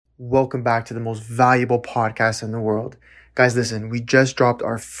Welcome back to the most valuable podcast in the world. Guys, listen, we just dropped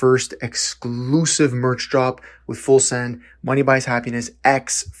our first exclusive merch drop with Full Send. Money Buys Happiness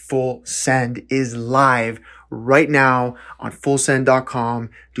X Full Send is live right now on fullsend.com.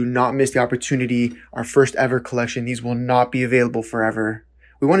 Do not miss the opportunity. Our first ever collection. These will not be available forever.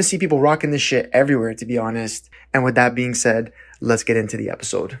 We want to see people rocking this shit everywhere, to be honest. And with that being said, let's get into the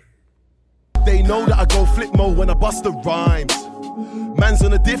episode. They know that I go flip mode when I bust the rhymes. Man's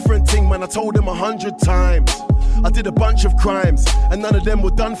on a different thing, man, I told him 100 times. I did a bunch of crimes, and none of them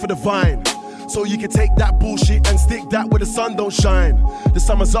were done for the vine. So you can take that bullshit and stick that where the sun don't shine. The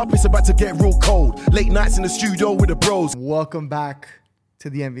summer's up, it's about to get real cold. Late nights in the studio with the bros. Welcome back to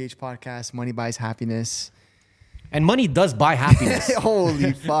the MVH podcast, Money Buys Happiness. And money does buy happiness.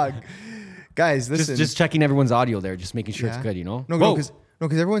 Holy fuck. Guys, listen. Just checking everyone's audio there, just making sure it's good, you know? No, because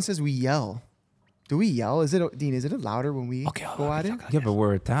everyone says we yell. Do we yell? Dean, is it louder when we go at it? Yeah, but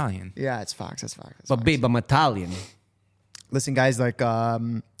we're Italian. Yeah, it's facts. That's facts. But babe, I'm Italian. Listen, guys,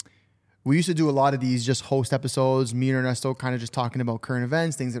 we used to do a lot of these just host episodes. Me and Ernesto kind of just talking about current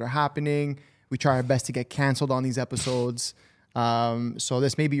events, things that are happening. We try our best to get canceled on these episodes. So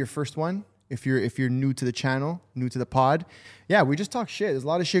this may be your first one. If you're new to the channel, new to the pod. Yeah, we just talk shit. There's a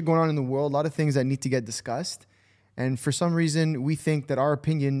lot of shit going on in the world, a lot of things that need to get discussed. And for some reason, we think that our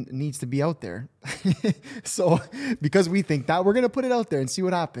opinion needs to be out there. So because we think that, we're going to put it out there and see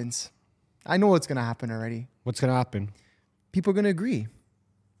what happens. I know what's going to happen already. What's going to happen? People are going to agree.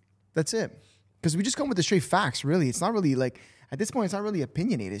 That's it. Because we just come with the straight facts, really. It's not really at this point, it's not really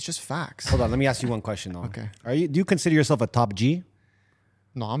opinionated. It's just facts. Hold on, let me ask you one question though. Okay. Do you consider yourself a top G?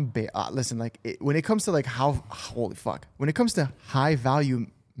 No, I'm listen, when it comes to holy fuck. When it comes to high value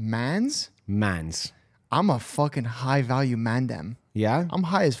mans, I'm a fucking high value man them. Yeah? I'm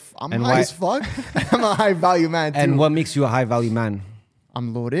high as fuck. I'm a high value man too. And what makes you a high value man?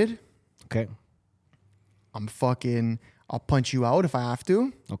 I'm loaded. Okay. I'll punch you out if I have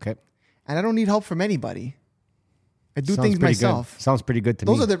to. Okay. And I don't need help from anybody. I do Sounds things pretty myself. Good. Sounds pretty good to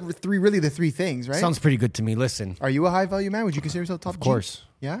me. Those are the three things, right? Sounds pretty good to me. Listen. Are you a high value man? Would you consider yourself top G? Of course.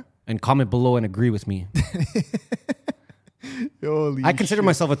 Yeah? And comment below and agree with me. Holy I consider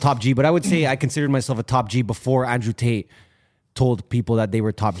myself a top G, but I would say I considered myself a top G before Andrew Tate told people that they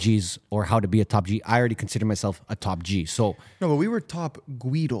were top Gs or how to be a top G. I already consider myself a top G. So no, but we were top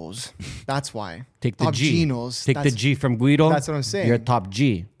Guidos. That's why. Take the top G. Ginos. Take the G from Guido. That's what I'm saying. You're a top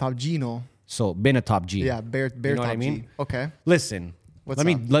G. Top Gino. So been a top G. Yeah, bear you know top what I mean? G. Okay. Listen. What's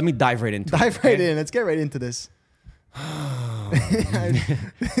let me dive right into it. Dive right in. Let's get right into this.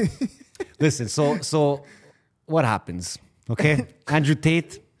 Listen, so what happens? Okay? Andrew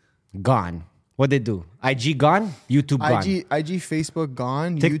Tate, gone. What'd they do? IG gone? YouTube gone? IG, Facebook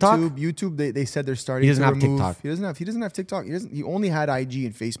gone. TikTok? YouTube. They said they're starting. He doesn't to have remove, TikTok. He doesn't have TikTok. He only had IG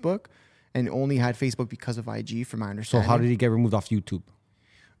and Facebook, and only had Facebook because of IG, from my So understanding. how did he get removed off YouTube?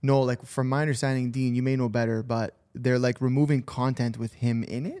 No, from my understanding, Dean, you may know better, but they're removing content with him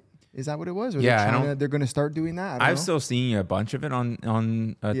in it. Is that what it was? Or Yeah, they're going to start doing that. I've still seen a bunch of it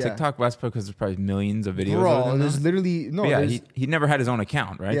on TikTok, less because there's probably millions of videos. Bro, there's literally no. But yeah, he never had his own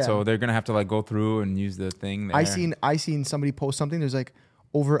account, right? Yeah. So they're gonna have to go through and use the thing. There. I seen somebody post something. There's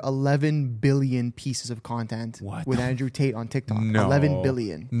over 11 billion pieces of content with Andrew Tate on TikTok. No. 11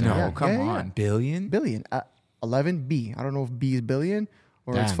 billion. No, Yeah, come yeah, on, yeah. billion. 11 B. I don't know if B is billion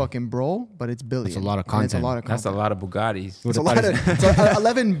or it's Damn. fucking bro, but it's billion. That's a lot of And it's a content. lot of That's content. a lot of Bugattis. It's a lot of, so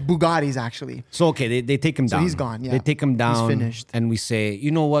 11 Bugattis actually. So, okay, they take him down. So he's gone, yeah. They take him down. He's finished. And we say, you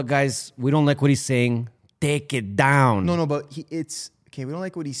know what, guys? We don't like what he's saying. Take it down. No, but it's okay. We don't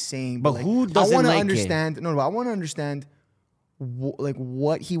like what he's saying, But who doesn't I want to like it? understand. No, but I want to understand,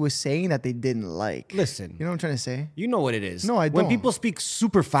 what he was saying that they didn't like. Listen. You know what I'm trying to say? You know what it is. No, I When don't. people speak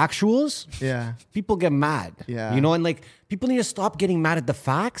super factuals, Yeah. people get mad. Yeah. You know, and people need to stop getting mad at the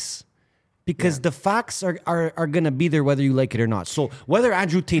facts because the facts are going to be there whether you like it or not. So whether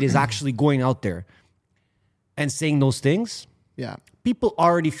Andrew Tate is actually going out there and saying those things, Yeah. people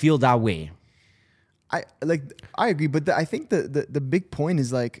already feel that way. I agree, but I think the big point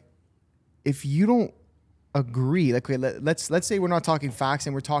is if you don't agree, okay, let's say we're not talking facts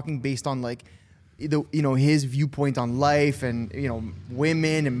and we're talking based on his viewpoint on life and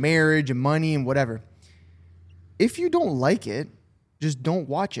women and marriage and money and whatever. If you don't like it, just don't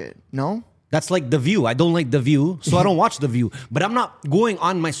watch it. No? That's like The View. I don't like The View, so I don't watch The View. But I'm not going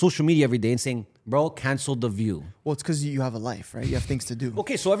on my social media every day and saying, bro, cancel The View. Well, it's because you have a life, right? You have things to do.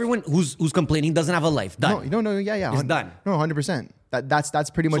 Okay, so everyone who's complaining doesn't have a life. Done. No, yeah. It's done. No, 100%. That's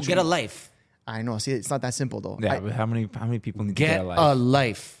pretty So much. get a life. I know. See, it's not that simple though. Yeah, but how many people need to Get get a life? a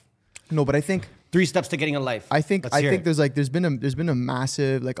life. No, but I think 3 steps to getting a life. I think Let's hear it. there's been a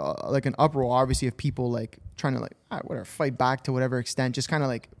massive like an uproar, obviously, of people like trying to like whatever fight back to whatever extent, just kind of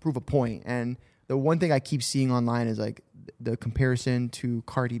like prove a point. And the one thing I keep seeing online is like the comparison to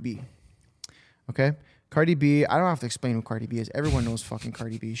Cardi B. Okay, Cardi B. I don't have to explain who Cardi B is. Everyone knows fucking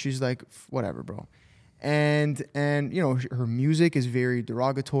Cardi B. She's like whatever, bro. And you know her music is very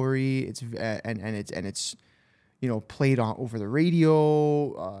derogatory. It's it's you know, played on over the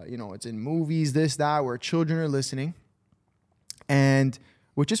radio, you know, it's in movies, this, that, where children are listening. And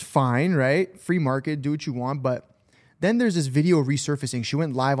which is fine, right? Free market, do what you want. But then there's this video resurfacing. She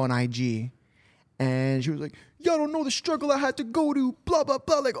went live on IG and she was like, y'all don't know the struggle I had to go to, blah, blah,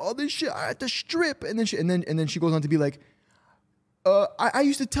 blah, like all this shit. I had to strip. And then she goes on to be like, I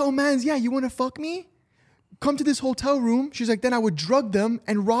used to tell mans, yeah, you want to fuck me? Come to this hotel room. She's like, then I would drug them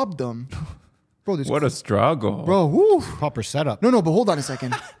and rob them. Bro, what a struggle. Bro, woo. Proper setup. No, but hold on a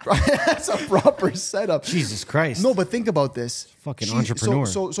second. That's a proper setup. Jesus Christ. No, but think about this. Fucking entrepreneur.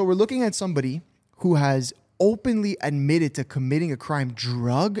 So we're looking at somebody who has openly admitted to committing a crime,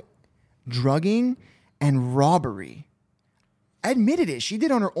 drugging, and robbery. Admitted it. She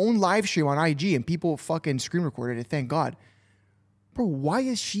did on her own live stream on IG, and people fucking screen recorded it. Thank God. Bro, why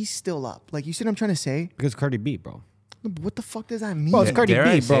is she still up? Like, you see what I'm trying to say? Because Cardi B, bro. No, but what the fuck does that mean? Well, it's Cardi Dare B,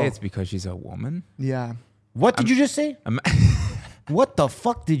 I bro. say it's because she's a woman? Yeah. What did you just say? What the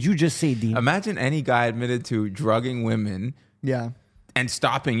fuck did you just say, Dean? Imagine any guy admitted to drugging women Yeah. and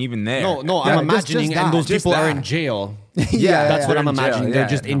stopping even there. No, Yeah, I'm imagining, just that. and those Just people are that. in jail. Yeah, That's what they're I'm in jail. imagining. They're Yeah,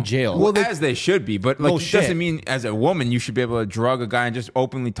 just in no. jail. Well, as they should be, but like No it shit. doesn't mean as a woman you should be able to drug a guy and just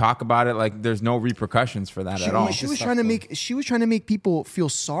openly talk about it. Like there's no repercussions for that at all. She was trying to make people feel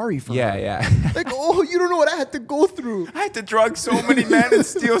sorry for her. Yeah. Like, oh, you don't know what I had to go through. I had to drug so many men and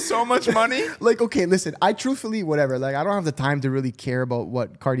steal so much money. Like, okay, listen, I truthfully, whatever, like, I don't have the time to really care about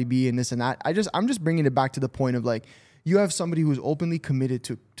what Cardi B and this and that. I'm just bringing it back to the point of like, you have somebody who's openly committed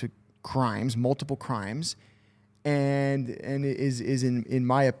to crimes, multiple crimes, and is in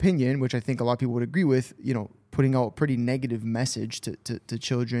my opinion, which I think a lot of people would agree with, you know, putting out a pretty negative message to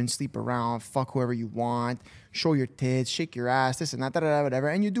children, sleep around, fuck whoever you want, show your tits, shake your ass, this and that, whatever,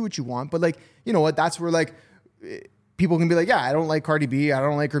 and you do what you want. But like, you know what, that's where like people can be like, yeah, I don't like Cardi B, I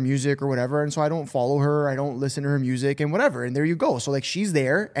don't like her music or whatever, and so I don't follow her, I don't listen to her music and whatever, and there you go. So like, she's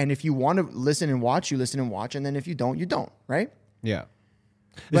there, and if you want to listen and watch, you listen and watch, and then if you don't, you don't, right? Yeah.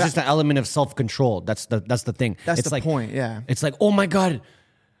 It's just an element of self-control. That's the thing. That's it's the like, point, yeah. It's like, oh my God,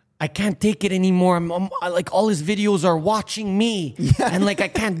 I can't take it anymore. I like all his videos are watching me, and like I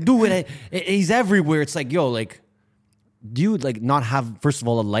can't do it. He's everywhere. It's like, yo, like, do you like not have first of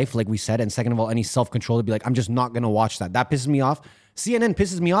all a life, like we said, and second of all any self-control to be like, I'm just not gonna watch that. That pisses me off. CNN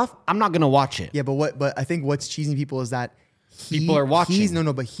pisses me off. I'm not gonna watch it. Yeah, but I think what's cheesing people is that People are watching.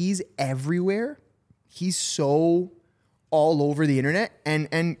 But he's everywhere. He's so all over the internet,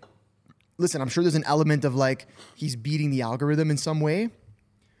 and listen, I'm sure there's an element of like he's beating the algorithm in some way,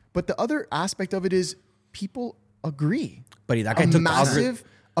 but the other aspect of it is people agree. Buddy, that guy took the massive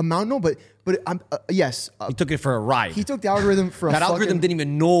amount. No, but yes, He took it for a ride. he took the algorithm for a that fucking, algorithm didn't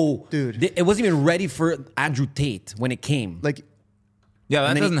even know, Dude. It wasn't even ready for Andrew Tate when it came. like. Yeah,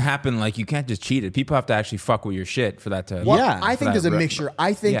 that then doesn't happen. Like you can't just cheat it. People have to actually fuck with your shit for that to. Well, Yeah. I think there's a mixture.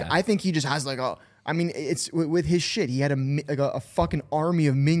 I think Yeah. he just has like a. I mean, it's with his shit. He had a fucking army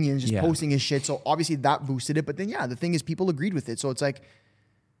of minions just Yeah. posting his shit. So obviously that boosted it. But then the thing is, people agreed with it. So it's like,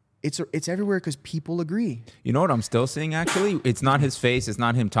 it's everywhere because people agree. You know what I'm still seeing actually? It's not his face. It's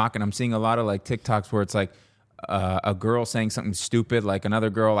not him talking. I'm seeing a lot of like TikToks where it's like a girl saying something stupid, like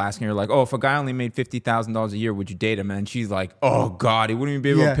another girl asking her like, "Oh, if a guy only made $50,000 a year, would you date him?" And she's like, "Oh God, he wouldn't even be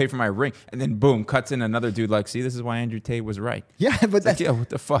able Yeah. to pay for my ring." And then boom, cuts in another dude like, "See, this is why Andrew Tate was right." Yeah, but It's like, that's yeah, what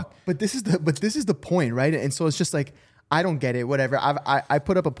the fuck? But this is the point, right? And so it's just like, I don't get it. Whatever. I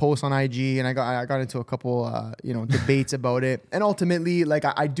put up a post on IG and I got into a couple debates about it. And ultimately, like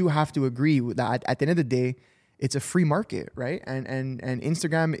I do have to agree with that. At the end of the day, it's a free market, right? And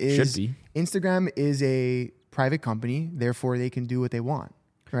Instagram is Should be. Instagram is a private company, therefore they can do what they want,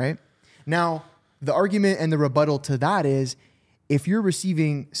 right? Now, the argument and the rebuttal to that is, if you're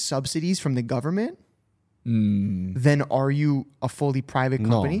receiving subsidies from the government, then are you a fully private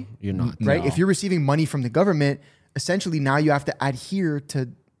company? No, you're not. Right? No. If you're receiving money from the government, essentially now you have to adhere to,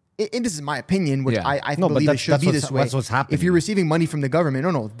 and this is my opinion, which Yeah. I No, but believe it that's- should that's be what's- this way. that's what's happening. If you're receiving money from the government,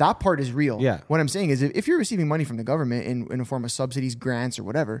 no, that part is real. Yeah. What I'm saying is, if you're receiving money from the government in a form of subsidies, grants, or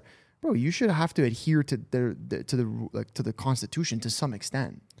whatever, bro, you should have to adhere to the Constitution to some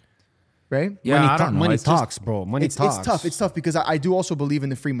extent. right? Yeah, I don't know. Money It's just- talks, bro. Money talks. It's tough. It's tough because I do also believe in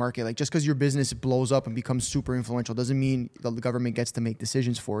the free market. Like just because your business blows up and becomes super influential doesn't mean the government gets to make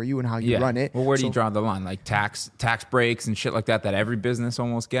decisions for you and how you run it. Well, where do you So- draw the line? Like tax breaks and shit like that every business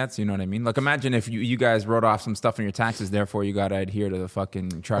almost gets. You know what I mean? Like imagine if you guys wrote off some stuff on your taxes, therefore you got to adhere to the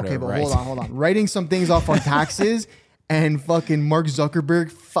fucking try Okay, to but write. hold on. Writing some things off on taxes and fucking Mark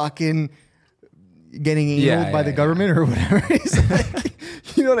Zuckerberg fucking getting anal by the government or whatever. It's like,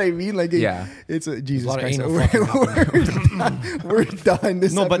 you know what I mean? Like, it's a Jesus lot of Christ. anal We're done.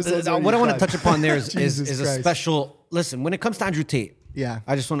 This No, but episode's what I already want to done. touch upon there is Jesus a Christ. special. Listen, when it comes to Andrew Tate, Yeah.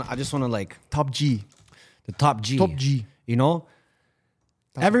 I just want to like Top G. the top G. Top G. You know,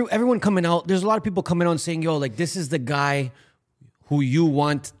 everyone coming out. There's a lot of people coming out and saying, "Yo, like this is the guy who you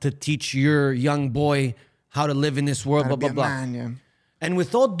want to teach your young boy how to live in this world." Gotta Blah be blah a blah. man, yeah. And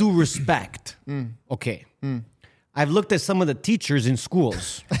with all due respect, okay, I've looked at some of the teachers in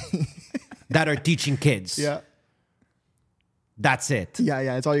schools that are teaching kids. Yeah. That's it. Yeah,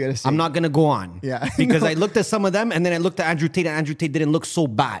 that's all you gotta say. I'm not gonna go on. Yeah. Because No. I looked at some of them and then I looked at Andrew Tate and Andrew Tate didn't look so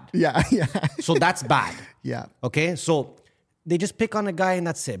bad. Yeah. So that's bad. Yeah. Okay? So they just pick on a guy and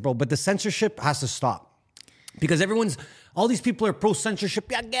that's it, bro. But the censorship has to stop. Because all these people are pro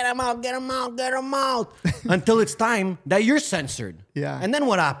censorship. Yeah, get him out, get him out, get him out. Until it's time that you're censored. Yeah. And then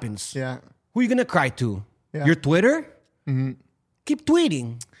what happens? Yeah. Who are you gonna cry to? Yeah. Your Twitter? Keep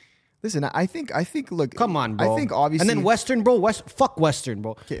tweeting. Listen, I think, look. Come on, bro. I think obviously. And then Western, bro. Fuck Western,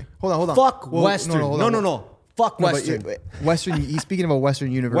 bro. Okay, hold on. Fuck Well, Western. hold on. No. Fuck No, but Western. Western. He's speaking about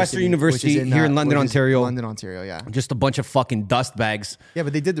Western University. Western University which is here in London, which is Ontario. London, Ontario. Yeah. Just a bunch of fucking dust bags. Yeah,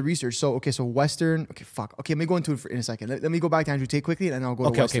 but they did the research. So Western. Okay, fuck. Okay, let me go into it in a second. Let me go back to Andrew Tate quickly, and then I'll go to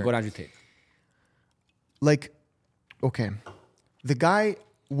Western. Okay, go to Andrew Tate. Like, okay, the guy.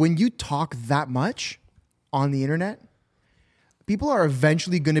 When you talk that much on the internet, people are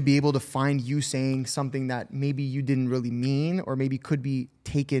eventually going to be able to find you saying something that maybe you didn't really mean, or maybe could be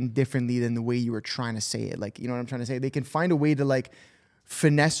taken differently than the way you were trying to say it. Like, you know what I'm trying to say? They can find a way to like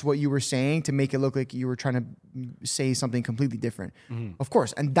finesse what you were saying to make it look like you were trying to say something completely different. Of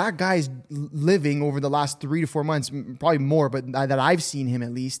course. And that guy's living over the last 3 to 4 months, probably more, but that I've seen him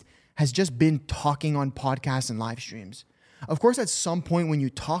at least, has just been talking on podcasts and live streams. Of course, at some point when you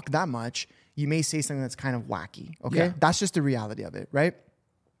talk that much, you may say something that's kind of wacky. Okay. Yeah. That's just the reality of it. Right.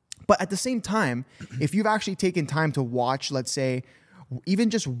 But at the same time, if you've actually taken time to watch, let's say, even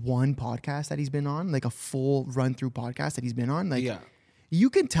just one podcast that he's been on, like a full run through podcast that he's been on, like you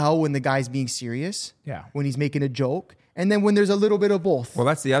can tell when the guy's being serious, when he's making a joke, and then when there's a little bit of both. Well,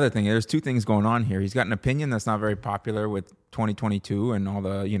 that's the other thing. There's two things going on here. He's got an opinion that's not very popular with 2022 and all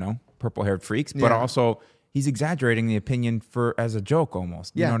the, purple-haired freaks, but also he's exaggerating the opinion as a joke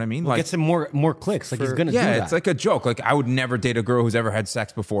almost. You know what I mean? Like, gets him more clicks. Like he's gonna do that. It's like a joke. Like I would never date a girl who's ever had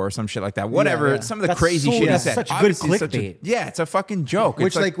sex before or some shit like that. Whatever. Yeah. Some of the That's crazy so- shit he that's said. such good Obviously clickbait. it's a fucking joke.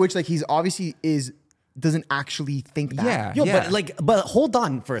 Which It's he's obviously doesn't actually think that. Yeah. But hold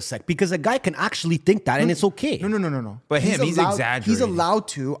on for a sec, because a guy can actually think that and it's okay. No. But he's exaggerating. He's allowed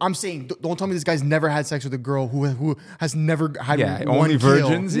to. I'm saying, don't tell me this guy's never had sex with a girl who has never had one only kill.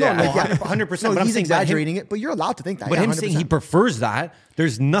 virgins. No, Yeah. no, 100%. No, but I'm he's saying that exaggerating it, but you're allowed to think that. But yeah, him saying 100%. he prefers that,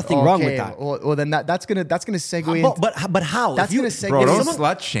 there's nothing wrong with that. Well, then that's gonna segue into. But how? That's If you- gonna segue Bro, into don't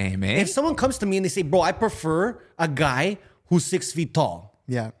someone- slut shame, eh? If someone comes to me and they say, "Bro, I prefer a guy who's 6 feet tall,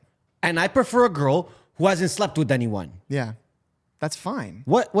 Yeah, and I prefer a girl who hasn't slept with anyone," yeah, that's fine.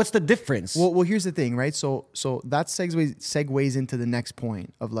 what's the difference? Well, here's the thing, right? So that segues into the next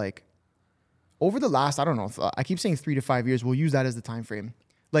point of like, over the last, I don't know, I keep saying 3 to 5 years. We'll use that as the time frame.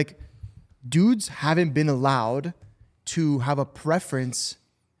 Like, dudes haven't been allowed to have a preference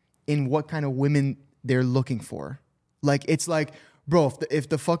in what kind of women they're looking for. Like, it's like, bro, if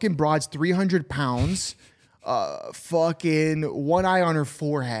the fucking broad's 300 pounds, fucking one eye on her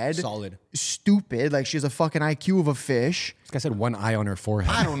forehead, Solid. stupid, like she has a fucking IQ of a fish. This guy said one eye on her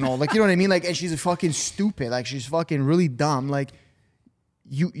forehead. I don't know, like, you know what I mean? Like, and she's fucking stupid, like she's fucking really dumb. Like,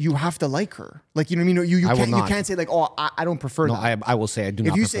 you have to like her, like, you know what I mean? You I will can't not. you can't say like, oh, I don't prefer No, that. I will say I do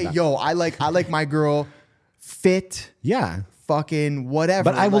not. If you prefer say, that. yo, I like my girl fit, yeah, fucking whatever.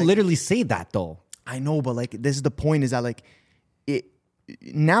 but I will like, literally say that though. I know, but like, this is the point, is that like it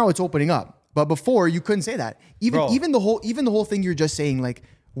now it's opening up, but before you couldn't say that. Bro. Even the whole thing you're just saying, like,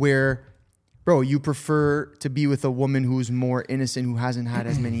 where, bro, you prefer to be with a woman who's more innocent, who hasn't had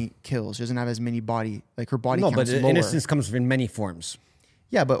as many kills, doesn't have as many body, like her body No, but count's lower. innocence comes in many forms.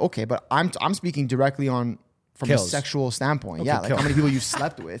 Yeah, but okay, but I'm speaking directly from Kills. a sexual standpoint. Okay, Yeah, like kill. how many people you've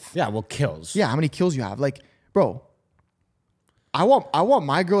slept with. Yeah, well, kills. Yeah, how many kills you have. Like, bro, I want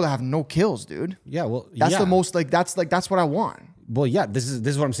my girl to have no kills, dude. Yeah, well, That's yeah. the most, like, that's what I want. Well, yeah, this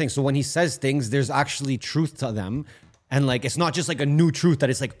is what I'm saying. So when he says things, there's actually truth to them. And like, it's not just like a new truth that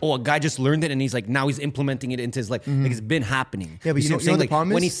it's like, oh, a guy just learned it and he's like, now he's implementing it into his life. Like, it's been happening. Yeah, but see you what I'm know saying? the Like, problem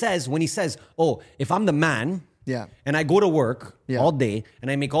when is- he says, oh, if I'm the man, Yeah. and I go to work Yeah. all day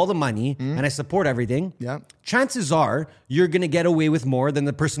and I make all the money and I support everything, Yeah. chances are you're gonna get away with more than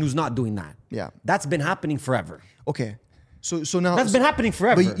the person who's not doing that. Yeah. That's been happening forever. Okay. So now That's been happening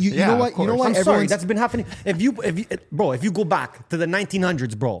forever. But you Yeah, know of what? You know course. what? I'm sorry, Everyone's- that's been happening. If you go back to the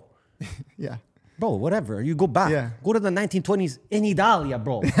 1900s, bro. yeah. Bro, whatever. You go back. Yeah. Go to the 1920s in Italia,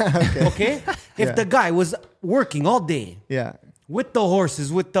 bro. Okay? If Yeah. the guy was working all day Yeah. with the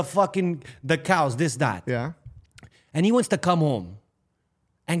horses, with the cows, this, that, Yeah. and he wants to come home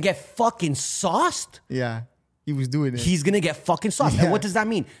and get fucking sauced, Yeah. He was doing it. he's gonna get fucking sauced. Yeah. And what does that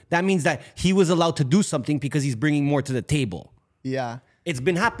mean? That means that he was allowed to do something because he's bringing more to the table. Yeah. It's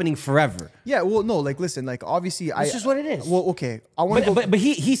been happening forever. Yeah. Well, no. Like, listen. Like, obviously, It's just what it is. Well, okay. I want to go. But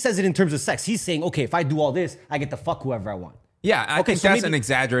he says it in terms of sex. He's saying, okay, if I do all this, I get to fuck whoever I want. Yeah, I Okay, think so that's maybe- an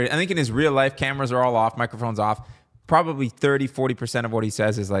exaggerate. I think in his real life, cameras are all off, microphones off. Probably 30-40% of what he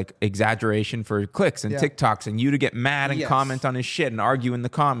says is like exaggeration for clicks and Yeah. TikToks and you to get mad and Yes. comment on his shit and argue in the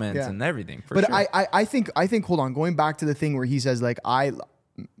comments Yeah. and everything. For But sure. I think hold on. Going back to the thing where he says like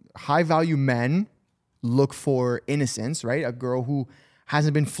high value men look for innocence, right? A girl who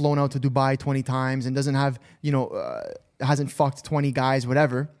hasn't been flown out to Dubai 20 times and doesn't have hasn't fucked 20 guys,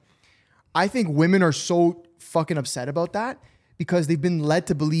 whatever. I think women are so fucking upset about that because they've been led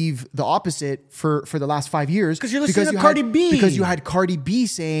to believe the opposite for the last 5 years. 'Cause you're listening to you Cardi B. Because you had Cardi B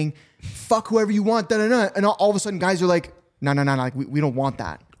saying, fuck whoever you want, da-da-da. And all of a sudden guys are like, no, like we don't want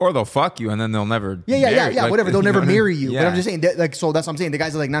that. or they'll fuck you and then they'll never. Yeah, marry- like, whatever. They'll you know never what I mean? marry you. But Yeah. I'm just saying, like, so that's what I'm saying. The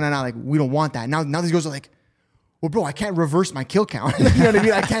guys are like, no, like we don't want that. Now these girls are like, well, bro, I can't reverse my kill count. You know what I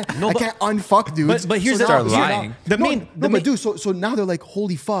mean? I can't unfuck dudes. But here's so the now- Start so now- lying. The no, main- no, the but main- dude, so now they're like,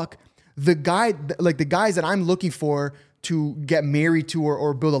 holy fuck, the guys that I'm looking for to get married to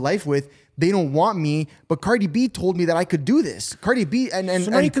or build a life with, they don't want me. But Cardi B told me that I could do this. Cardi B and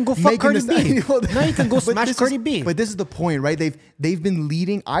So now you can go fuck Megan Cardi Thee B. Stallion. Now you can go But smash this Cardi is- B. But this is the point, right? They've been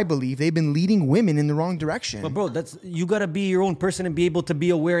leading. I believe they've been leading women in the wrong direction. But bro, you gotta be your own person and be able to be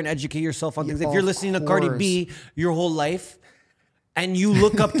aware and educate yourself on things. If you're of listening to Cardi course. B your whole life, and you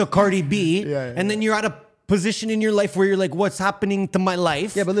look up to Cardi B, Yeah, and then you're at a position in your life where you're like, "What's happening to my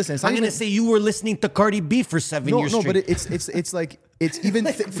life?" Yeah, but listen, it's I'm not gonna even- say you were listening to Cardi B for 7 years No, straight. but it's like it's even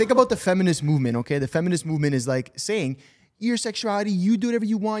think about the feminist movement. Okay, the feminist movement is like saying your sexuality, you do whatever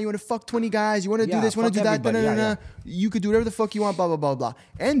you want. You want to fuck 20 guys, you want to do Yeah, this, want to fuck do that. everybody. Yeah. You could do whatever the fuck you want. Blah blah blah blah.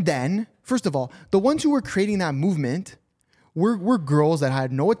 And then, first of all, the ones who were creating that movement were girls that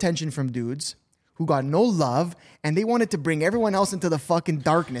had no attention from dudes. Who got no love, and they wanted to bring everyone else into the fucking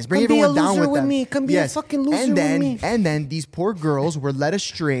darkness. Bring Come be a everyone down loser with with them. me. Come be a fucking loser and then, with me. And then these poor girls were led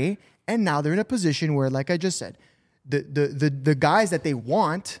astray, and now they're in a position where, like I just said, the guys that they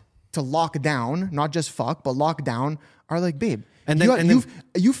want to lock down, not just fuck, but lock down, are like, babe, And then-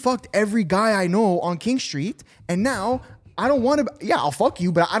 you fucked every guy I know on King Street, and now I don't want to. Yeah, I'll fuck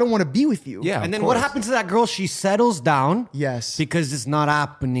you, but I don't want to be with you. Yeah. and of then what course. happens to that girl? She settles down. Yes. Because it's not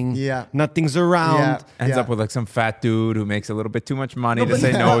happening. Yeah. Nothing's around. Yeah. Ends up with like some fat dude who makes a little bit too much money to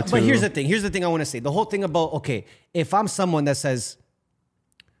say no to. But here's the thing. Here's the thing I want to say. The whole thing about, okay, if I'm someone that says,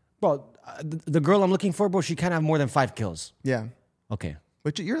 bro, the girl I'm looking for, bro, she can't have more than 5 kills. Yeah. Okay.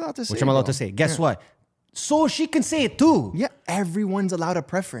 Which you're allowed to say. Which I'm allowed bro. to say. Guess Yeah. what? So she can say it too. Yeah, everyone's allowed a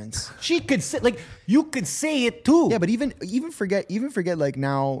preference. She could say, like, you could say it too. Yeah, but even forget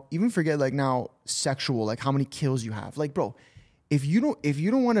now sexual, like how many kills you have. Like, bro, if you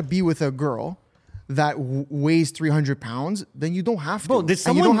don't want to be with a girl that weighs 300 pounds, then you don't have to. Bro, did And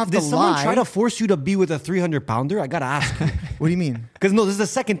someone, you don't have did to someone lie. try to force you to be with a 300-pounder? I gotta ask you. What do you mean? Because no, this is the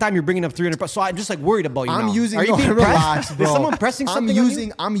second time you're bringing up 300 pounds. So I'm just like worried about you I'm now. using. Are you no, being relax, pressed? bro. Is someone pressing something on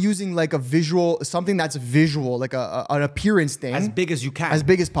you? I'm using like a visual, something that's visual, like an appearance thing, As big as you can. as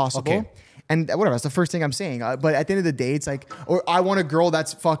big as possible. Okay. And whatever, that's the first thing I'm saying. But at the end of the day, it's like, or I want a girl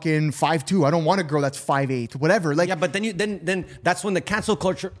that's fucking 5'2". I don't want a girl that's 5'8". Whatever. Like, Yeah, but then that's when the cancel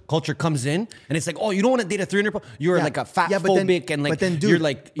culture comes in, and it's like, oh, you don't want to date a 300 pound. You're Yeah. like a fat Yeah, but then- phobic, and like but then, dude, you're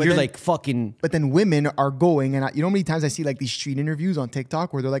like but then- fucking. But then women are going, and you know how many times I see like these street interviews on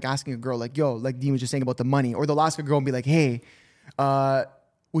TikTok where they're like asking a girl, like, yo, like Dean was just saying about the money, or they'll ask a girl and be like, hey,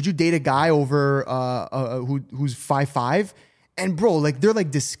 would you date a guy over who's 5'5"? And bro, like they're like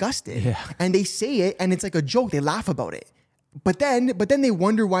disgusted, and they say it, and it's like a joke. They laugh about it, but then they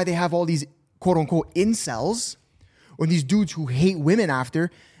wonder why they have all these quote unquote incels, or these dudes who hate women after,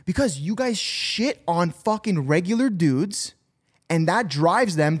 because you guys shit on fucking regular dudes. And that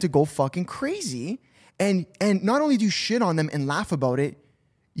drives them to go fucking crazy. And not only do you shit on them and laugh about it,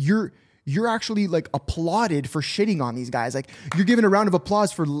 you're actually like applauded for shitting on these guys. Like you're given a round of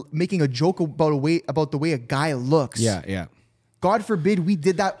applause for making a joke about the way a guy looks. Yeah. God forbid we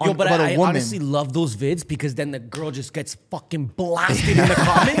did that But about a I woman. honestly love those vids because then the girl just gets fucking blasted in the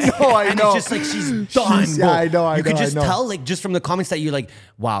comments. I know. It's just like she's done. Yeah, bro. I You could know, just I know. tell, like, just from the comments that you're like,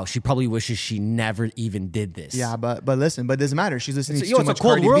 wow, she probably wishes she never even did this. Yeah, but listen, but it doesn't matter. She's listening So, to yo, too it's a much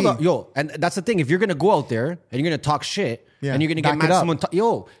cold Cardi world. B. Yo, and that's the thing. If you're gonna go out there and you're gonna talk shit Yeah, and you're gonna get back mad it at up.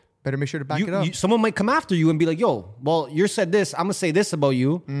 someone, Better make sure to back it up. someone might come after you and be like, yo, well, you said this. I'm gonna say this about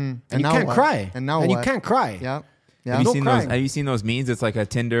you, and you now can't what? cry. And now you what? can't cry. Yeah. Yeah. Have you No seen crying. those? Have you seen those memes? It's like a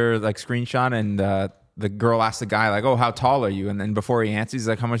Tinder like screenshot, and the girl asks the guy like, "Oh, how tall are you?" And then before he answers, he's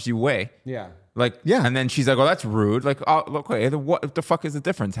like, "How much do you weigh?" Yeah. Like, Yeah. And then she's like, "Oh, that's rude." Like, "Oh, look, okay, what the fuck is the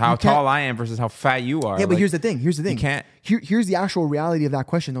difference? How can't- tall I am versus how fat you are?" Yeah, but Like, here's the thing. You can't. Here's the actual reality of that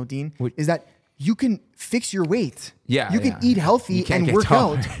question, though, Dean. Is that you can fix your weight. Yeah, You can yeah. eat healthy You can't and get work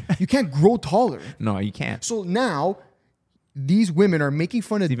taller. out. You can't grow taller. No, you can't. So now these women are making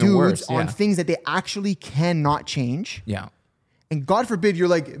fun of It's even dudes worse, on yeah. things that they actually cannot change. Yeah, And God forbid you're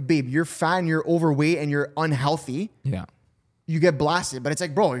like, babe, you're fat and you're overweight and you're unhealthy. yeah. You get blasted, but it's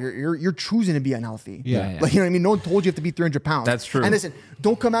like, bro, you're choosing to be unhealthy. Yeah. Like, you know what I mean? No one told you have to be 300 pounds. That's true. And listen,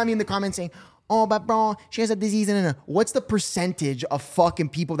 don't come at me in the comments saying, oh, but bro, she has a disease. And what's the percentage of fucking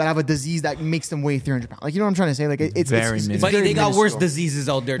people that have a disease that makes them weigh 300 pounds? Like, you know what I'm trying to say? Like, it's Very it's minuscule. But very they got worse minuscule. diseases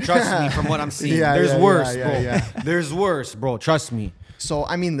out there. Trust me, from what I'm seeing. Yeah, There's yeah, worse, yeah, bro. yeah. There's worse, bro. Trust me. So,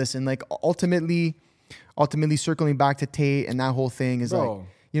 I mean, listen, like, ultimately circling back to Tate and that whole thing is Bro. like,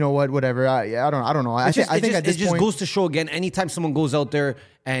 you know what, whatever. I don't know. I think at this it just point, goes to show again, anytime someone goes out there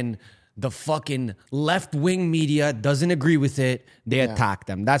and the fucking left-wing media doesn't agree with it, they attack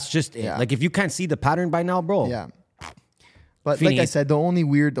them. That's just it. Yeah. Like, if you can't see the pattern by now, bro. yeah. But like I Fini. said, the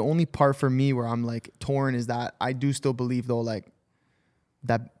only part for me where I'm like torn is that I do still believe though, like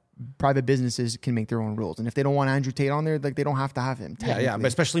that private businesses can make their own rules. And if they don't want Andrew Tate on there, like they don't have to have him. Yeah, technically. but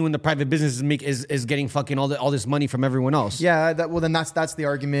especially when the private business is getting fucking all this money from everyone else. Yeah, then that's the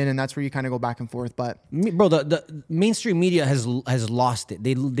argument, and that's where you kind of go back and forth. But Bro, the mainstream media has lost it.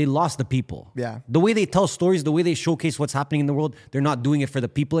 They lost the people. Yeah. The way they tell stories, the way they showcase what's happening in the world, they're not doing it for the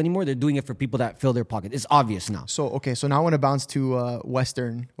people anymore. They're doing it for people that fill their pocket. It's obvious now. so now I want to bounce to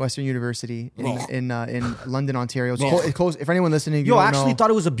Western University in London, Ontario. It's close. If anyone listening, if you Yo, I don't actually know,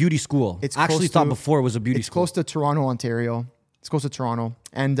 thought it was a beauty school. It's I actually close thought to- before it was a beauty it's school. close to Toronto, Ontario. It's close to Toronto,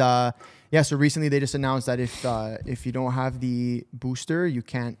 and so recently they just announced that if you don't have the booster, you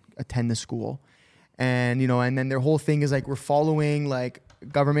can't attend the school, and and then their whole thing is like we're following like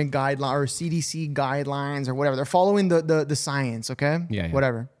government guidelines or CDC guidelines or whatever. They're following the science, okay? Yeah.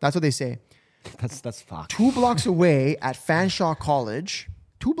 Whatever. That's what they say. That's fucked. 2 blocks away at Fanshawe College,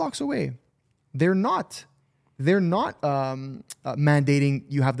 2 blocks away, they're not mandating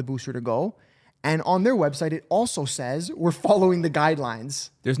you have the booster to go. And on their website, it also says we're following the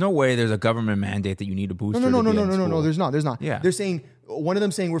guidelines. There's no way there's a government mandate that you need a booster. No. to be in No. school. There's not. Yeah. They're saying one of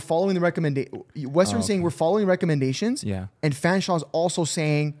them saying we're following the recommendation. Western saying we're following recommendations. Yeah. And Fanshaw's also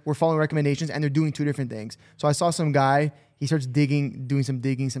saying we're following recommendations, and they're doing two different things. So I saw some guy. He starts doing some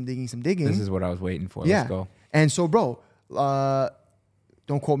digging. This is what I was waiting for. Yeah. Let's go. And so, bro,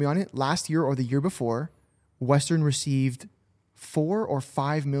 don't quote me on it. Last year or the year before, Western received $4 or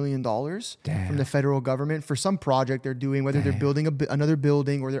 $5 million from the federal government for some project they're doing, whether they're building another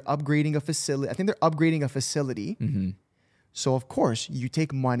building or they're upgrading a facility. I think they're upgrading a facility. Mm-hmm. So, of course, you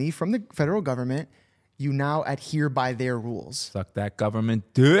take money from the federal government. You now adhere by their rules. Suck that government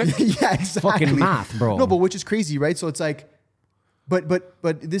dick. Yeah, exactly. Fucking math, bro. No, but which is crazy, right? So it's like, but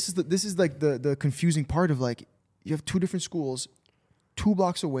this is like the confusing part of like you have two different schools, 2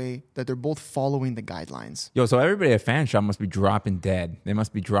 blocks away that they're both following the guidelines. Yo, so everybody at Fanshawe must be dropping dead. They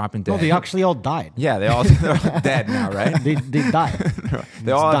must be dropping dead. No, they actually all died. Yeah, they're all dead now, right? They died.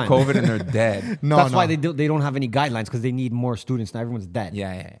 They all have done. COVID and they're dead. That's why they don't have any guidelines because they need more students. Now everyone's dead.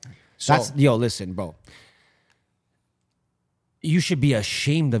 Yeah. Listen, bro. You should be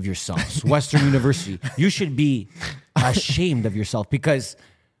ashamed of yourselves, Western University. You should be ashamed of yourself because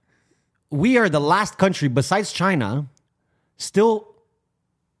we are the last country besides China still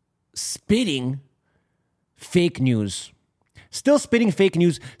spitting fake news. Still spitting fake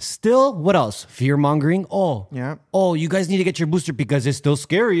news. Still, what else? Fear-mongering. Yeah. Oh, you guys need to get your booster because it's still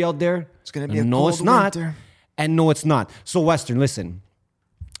scary out there. It's gonna be a no, cold it's not. winter. And no, it's not. So, Western, listen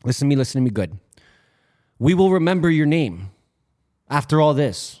to me good. We will remember your name after all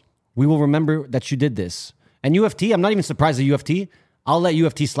this. We will remember that you did this. And UFT, I'm not even surprised at UFT. I'll let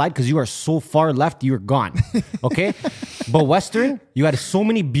UFT slide because you are so far left, you're gone. Okay? But Western, you had so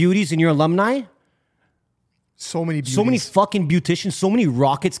many beauties in your alumni. So many So many beauties. fucking beauticians, so many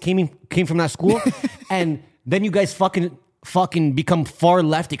rockets came from that school. And then you guys fucking become far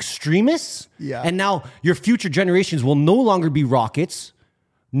left extremists. Yeah. And now your future generations will no longer be rockets,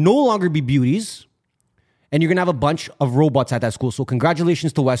 no longer be beauties, and you're gonna have a bunch of robots at that school. So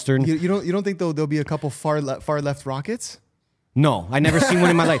congratulations to Western. You don't think there'll be a couple far left rockets? No, I never seen one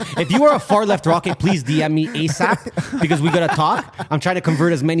in my life. If you are a far left rocket, please DM me ASAP because we gotta talk. I'm trying to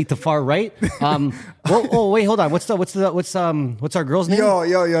convert as many to far right. Wait, hold on. What's our girl's name?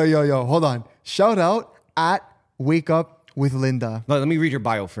 Yo. Hold on. Shout out at Wake Up with Linda. No, let me read your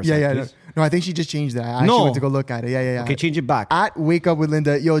bio for a Yeah, second. yeah. Please. No, I think she just changed that. I actually No. went to go look at it. Yeah. Okay, change it back. At Wake Up with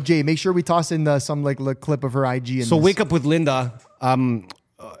Linda. Yo, Jay, make sure we toss in some clip of her IG. In So this. Wake Up with Linda.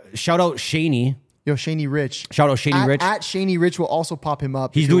 Shout out Shaney. Yo, Shaney Rich. Shout out Shaney Rich. At Shaney Rich will also pop him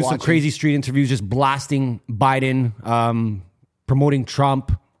up. He's if you're doing some watching. crazy street interviews, just blasting Biden, promoting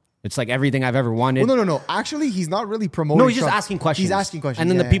Trump. It's like everything I've ever wanted. Well, no. Actually, he's not really promoting. No, he's just Trump. asking questions. He's asking questions. And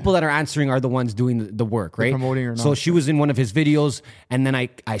then yeah, the people that are answering are the ones doing the work, right? promoting or So not. she was in one of his videos, and then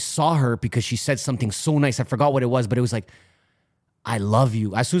I saw her because she said something so nice. I forgot what it was, but it was like, I love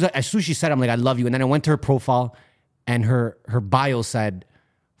you. As soon as she said it, I'm like, I love you. And then I went to her profile, and her bio said,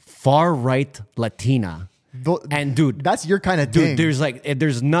 far right Latina. And dude, that's your kind of thing.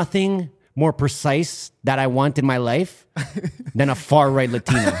 there's nothing more precise that I want in my life than a far right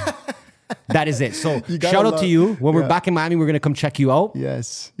Latina. That is it. So You gotta shout out to love- you. When we're yeah. back in Miami, we're gonna come check you out.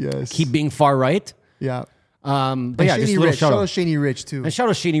 Yes. Keep being far right. Yeah. But yeah, just a Shaney little Rich. shout Shout out out. Shaney Rich too. And shout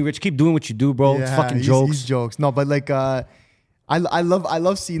out Shaney Rich. Keep doing what you do, bro. It's fucking jokes. He's jokes. No, but I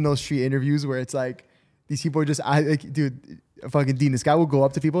love seeing those street interviews where it's like these people are just dude, fucking Dean. This guy will go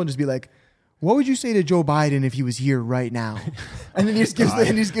up to people and just be like, "What would you say to Joe Biden if he was here right now?" And then he just gives them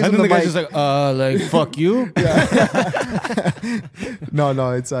And the then the guy's mic. just like fuck you.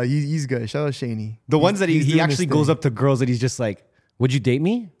 No, it's he's good. Shout out Shaney. The ones that He's he doing actually his goes thing. up to girls and he's just like, would you date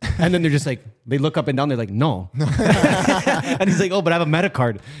me? And then they're just like, they look up and down. They're like, no. And he's like, oh, but I have a meta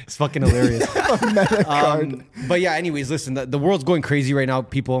card. It's fucking hilarious. But yeah, anyways, listen, the world's going crazy right now,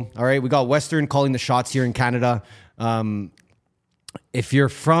 people. All right. We got Western calling the shots here in Canada. If you're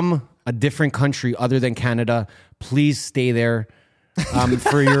from a different country other than Canada, please stay there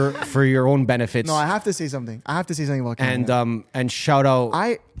for your own benefits. No, I have to say something. About Canada. And shout out.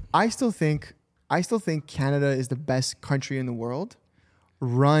 I still think Canada is the best country in the world,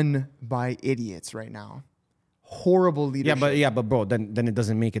 run by idiots right now. Horrible leadership. but bro, then it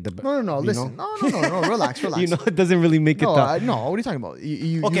doesn't make it the best. No. you Listen, know? no. Relax. You know, it doesn't really make it. No, the, no. What are you talking about?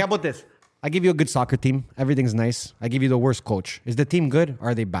 okay, how about this? I give you a good soccer team. Everything's nice. I give you the worst coach. Is the team good or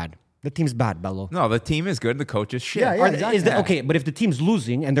are they bad? The team's bad, Bello. No, the team is good. The coach is shit. Yeah, Are they- exactly. is the, okay, but if the team's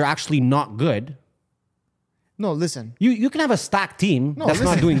losing and they're actually not good, No, listen. you can have a stacked team No, that's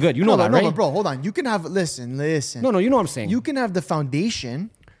listen. not doing good. You know that, right? No, but bro, hold on. You can have listen. No, you know what I'm saying. You can have the foundation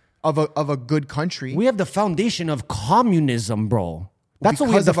of a good country. We have the foundation of communism, bro. That's what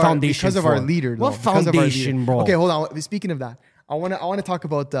we have because the of our- foundation because of for. our leader. What though, because of our foundation, leader. bro? Okay, hold on. Speaking of that, I want to talk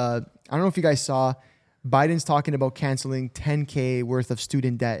about. I don't know if you guys saw, Biden's talking about canceling $10K worth of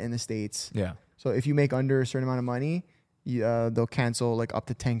student debt in the States. Yeah. So if you make under a certain amount of money, they'll cancel like up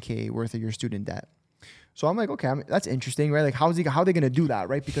to $10K worth of your student debt. So I'm like, okay, that's interesting, right? Like, how are they going to do that,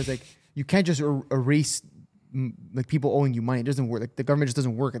 right? Because like you can't just erase like people owing you money. It doesn't work. Like the government just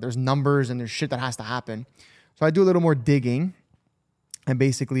doesn't work. There's numbers and there's shit that has to happen. So I do a little more digging, and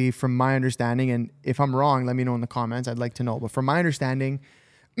basically, from my understanding, and if I'm wrong, let me know in the comments. I'd like to know. But from my understanding,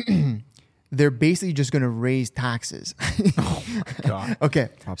 they're basically just going to raise taxes. God. Okay,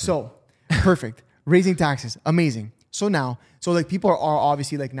 so perfect. Raising taxes, amazing. So like people are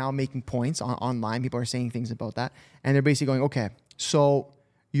obviously like now making points online. People are saying things about that, and they're basically going, okay, so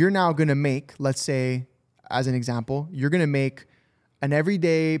you're now going to make, let's say, as an example, you're going to make an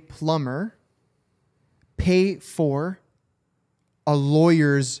everyday plumber pay for a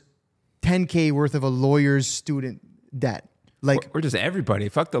lawyer's $10K worth of a lawyer's student debt. Like, Or just everybody.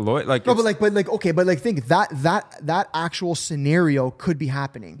 Fuck the lawyer. Like, no, it's- but think that actual scenario could be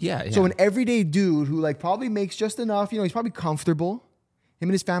happening. Yeah, So yeah. an everyday dude who like probably makes just enough, he's probably comfortable. Him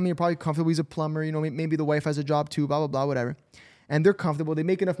and his family are probably comfortable. He's a plumber, maybe the wife has a job too, blah, blah, blah, whatever. And they're comfortable. They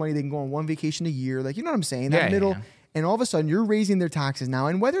make enough money. They can go on one vacation a year. Like, you know what I'm saying? That Yeah, middle. yeah. And all of a sudden you're raising their taxes now.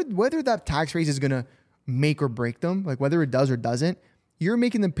 And whether that tax raise is going to make or break them, like whether it does or doesn't, you're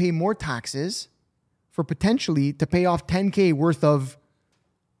making them pay more taxes for potentially to pay off $10K worth of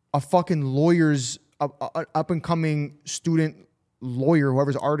a fucking lawyer's up and coming student lawyer,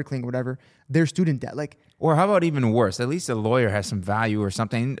 whoever's articling or whatever, their student debt. Like, Or how about even worse? At least a lawyer has some value or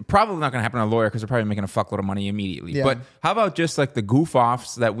something. Probably not going to happen to a lawyer because they're probably making a fuckload of money immediately. Yeah. But how about just like the goof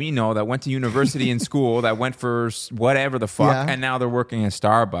offs that we know that went to university and school that went for whatever the fuck, Yeah. and now they're working at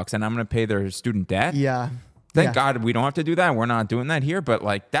Starbucks, and I'm going to pay their student debt? yeah. Thank yeah. God we don't have to do that. We're not doing that here. But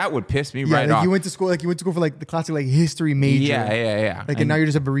like that would piss me Yeah, right like off. you went to school for like the classic like history major. Yeah. Like, and now you're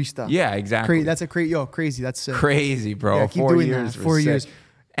just a barista. Yeah, exactly. That's a crazy. That's Crazy, bro. Yeah, keep 4 doing years. that. 4 was years. sick.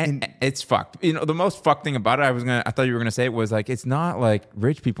 And it's fucked. You know, the most fucked thing about it, I thought you were gonna say it was like it's not like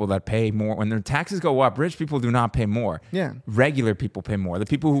rich people that pay more. When their taxes go up, rich people do not pay more. Yeah. Regular people pay more. The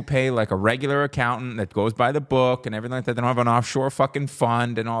people who pay like a regular accountant that goes by the book and everything like that, they don't have an offshore fucking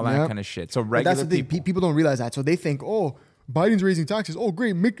fund and all that Yep. kind of shit. So But regular that's the thing. people. People don't realize that. So they think, oh, Biden's raising taxes. Oh,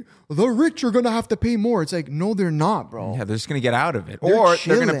 great. The rich are going to have to pay more. It's like, no, they're not, bro. Yeah, they're just going to get out of it. They're Or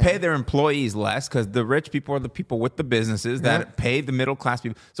they're going to chilling. pay their employees less because the rich people are the people with the businesses that Yep. pay the middle class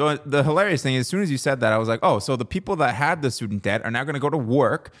people. So the hilarious thing is, as soon as you said that, I was like, oh, so the people that had the student debt are now going to go to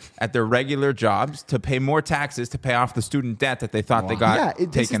work at their regular jobs to pay more taxes to pay off the student debt that they thought they got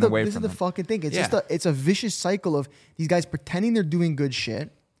taken away this from is the them. fucking thing. It's Yeah. it's a vicious cycle of these guys pretending they're doing good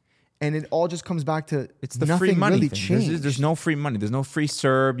shit, and it all just comes back to It's the nothing free money really thing. changed. There's no free money. There's no free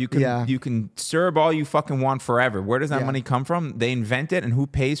CERB. Yeah. You can CERB all you fucking want forever. Where does that Yeah. money come from? They invent it, and who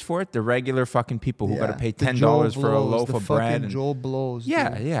pays for it? The regular fucking people who got to pay The $10 Joe for a Blows, loaf the of bread. fucking And, Joel blows. yeah,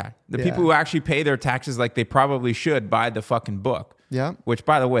 dude. yeah. The Yeah. people who actually pay their taxes like they probably should by the fucking book. Yeah. Which,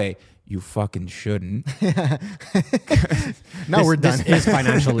 by the way, you fucking shouldn't. Now we're done. This is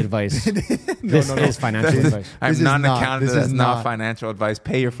financial advice. This is financial advice. I'm This is not an not- accountant. this That's is not not. financial advice.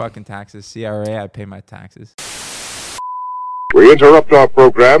 Pay your fucking taxes. CRA, I pay my taxes. We interrupt our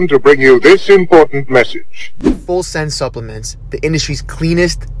program to bring you this important message. Full Send supplements, the industry's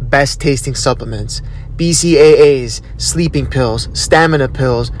cleanest, best tasting supplements. BCAAs, sleeping pills, stamina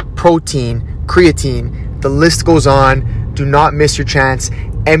pills, protein, creatine, the list goes on. Do not miss your chance.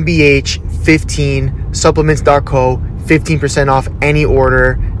 MBH15 supplements.co, 15% off any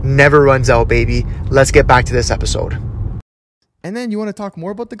order. Never runs out, baby. Let's get back to this episode. And then you want to talk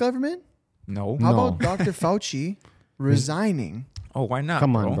more about the government? No. How No. about Dr. Fauci resigning? Oh, why not?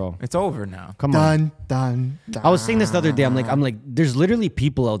 Come on, bro. It's over now. Come on. Dun, dun, dun. I was saying this the other day. I'm like, there's literally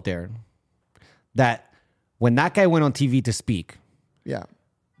people out there that when that guy went on TV to speak, Yeah.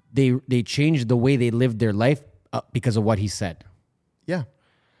 they changed the way they lived their life because of what he said. Yeah.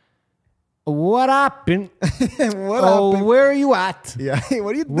 What happened? What Oh, happened? where are you at? Yeah.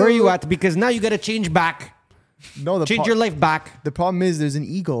 What are you doing? Where are you at? Because now you got to change back. No, the Change your life back. The problem is there's an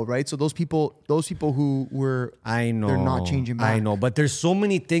ego, right? So those people who were, I know. they're not changing back. I know. But there's so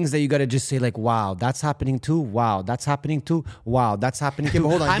many things that you got to just say like, wow, that's happening too. Wow, that's happening too. Wow, that's happening too. but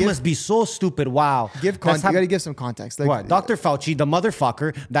hold on, I give- must be so stupid. Wow. you got to give some context. Like, What? Dr. Fauci, the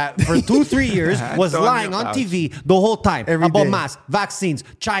motherfucker that for 2-3 years was Antonio lying on Fauci. TV the whole time Every about day. masks, vaccines,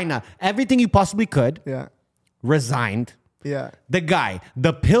 China, everything you possibly could, Yeah. resigned. Yeah. The guy,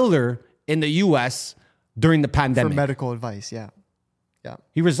 the pillar in the US during the For pandemic, medical advice. Yeah. Yeah.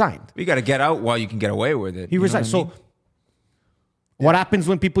 he resigned. You got to get out while you can get away with it. He You know resigned. what I mean? So, what happens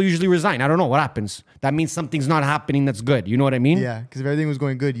when people usually resign? I don't know. What happens? That means something's not happening that's good. You know what I mean? Yeah. Because if everything was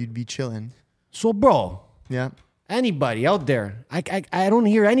going good, you'd be chilling. So, bro, Yeah. anybody out there, I don't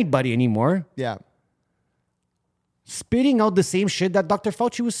hear anybody anymore Yeah. spitting out the same shit that Dr.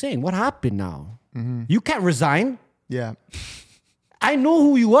 Fauci was saying. What happened now? Mm-hmm. You can't resign. Yeah. I know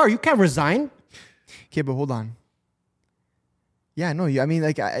who you are. You can't resign. Okay, but hold on. Yeah, no, I mean,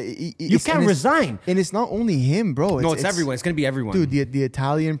 like, You can't resign. And it's not only him, bro. No, it's everyone. It's gonna be everyone. Dude, the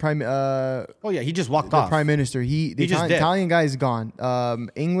Italian oh yeah, he just walked off. prime minister, the He just did. Italian guy is gone.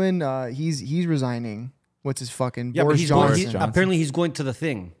 England, he's resigning. What's his fucking Yeah, but Boris he's going. Johnson? Johnson. Apparently, he's going to the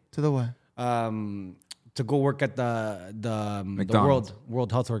thing To the what? to go work at the McDonald's.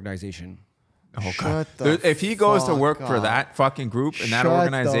 World Health Organization. Oh, Shut God. the If he goes to fuck work for up. that fucking group and that Shut the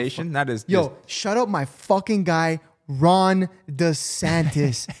organization, fu- that is Yo, just, shut up my fucking guy, Ron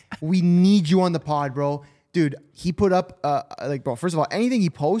DeSantis. We need you on the pod, bro. Dude, he put up like, bro, first of all, anything he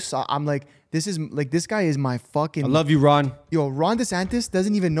posts, I'm like, this guy is my fucking I love you, Ron. Yo, Ron DeSantis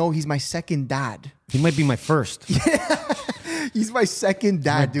doesn't even know he's my second dad. He might be my first. He's my second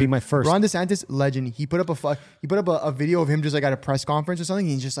dad, might be dude. my first. Ron DeSantis, legend. He put up a video of him just like at a press conference or something.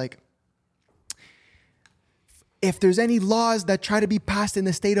 And he's just like, if there's any laws that try to be passed in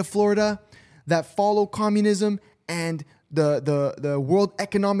the state of Florida that follow communism and the World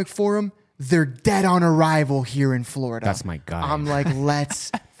Economic Forum, they're dead on arrival here in Florida. That's my guy. I'm like,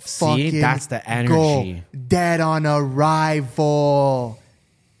 let's fucking that's the energy. go. Dead on arrival.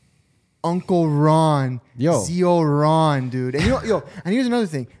 Uncle Ron, Yo. Zio Ron, dude. And and here's another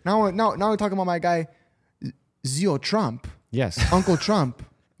thing. Now we're talking about my guy, Zio Trump, Yes. Uncle Trump.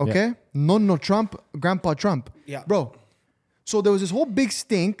 Okay, Yeah. Nonno Trump, Grandpa Trump. Yeah. Bro. So there was this whole big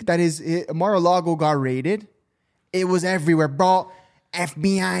stink that Mar-a-Lago got raided. It was everywhere, bro.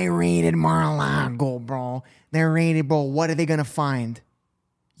 FBI raided Mar-a-Lago, bro. They're raided, bro. What are they gonna find?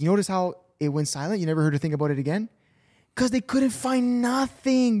 You notice how it went silent? You never heard her think about it again? Because they couldn't find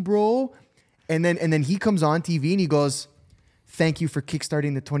nothing, bro. And then he comes on TV and he goes, "Thank you for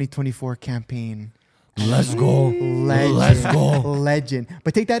kickstarting the 2024 campaign." Let's go. Legend. Let's go. Legend.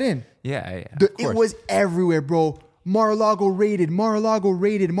 But take that in. Yeah. It was everywhere, bro. Mar-a-Lago raided. Mar-a-Lago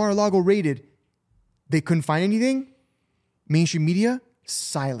raided. Mar-a-Lago raided. They couldn't find anything. Mainstream media,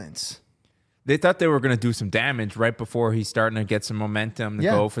 silence. They thought they were going to do some damage right before he's starting to get some momentum to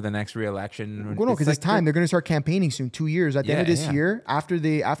go for the next re-election. Well, no, because it's time. They're going to start campaigning soon. 2 years at the end of this Yeah. year, after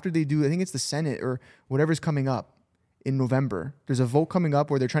they do, I think it's the Senate or whatever's coming up in November. There's a vote coming up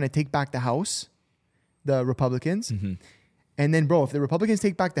where they're trying to take back the House, the Republicans. Mm-hmm. And then, bro, if the Republicans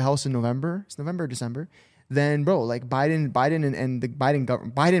take back the House in November, it's November or December, then, bro, like Biden and the Biden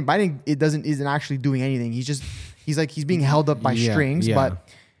government, Biden, isn't actually doing anything. He's being held up by strings, but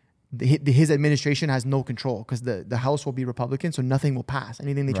his administration has no control because the House will be Republican, so nothing will pass.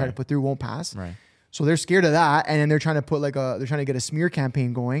 Anything they try to put through won't pass. Right. So they're scared of that, and then they're trying to get a smear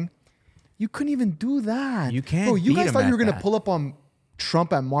campaign going. You couldn't even do that. You can't Bro, you beat guys him thought you at were gonna that. pull up on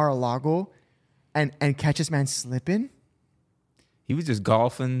Trump at Mar-a-Lago and catch this man slipping? He was just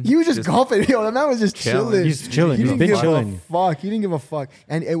golfing. He was just golfing. Yo, that man was just chilling. chilling. He's chilling. He He's didn't been give chilling. a fuck. He didn't give a fuck.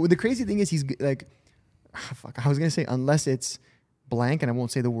 And the crazy thing is, he's like, fuck. I was gonna say unless it's blank, and I won't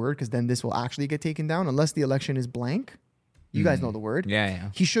say the word because then this will actually get taken down. Unless the election is blank, you guys know the word. Yeah.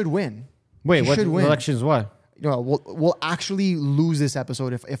 He should win. Wait, He what should win. election is what? You know, we'll actually lose this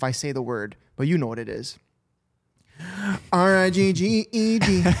episode if I say the word, but you know what it is.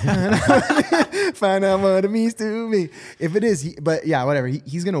 R-I-G-G-E-D. Find out what it means to me. If it is, but yeah, whatever.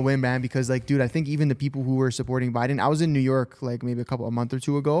 He's gonna win, man. Because like, dude, I think even the people who were supporting Biden. I was in New York like maybe a month or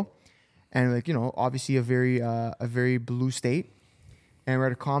two ago, and like obviously a very blue state, and we're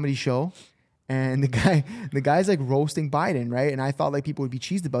at a comedy show, and the guy's like roasting Biden, right? And I thought like people would be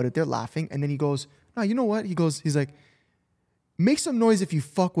cheesed about it. They're laughing, and then he goes, "No, you know what?" He's like, "Make some noise if you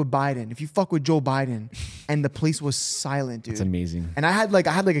fuck with Biden, if you fuck with Joe Biden," and the place was silent, dude. It's amazing. And I had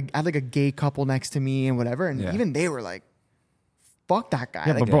a gay couple next to me and whatever, and even they were like, "Fuck that guy."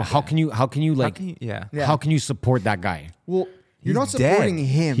 Yeah, Like, but bro, how can you like Yeah. how can you support that guy? well, you're not He's dead. supporting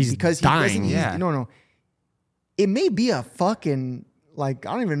him He's because he dying. doesn't. Yeah. No. It may be a fucking like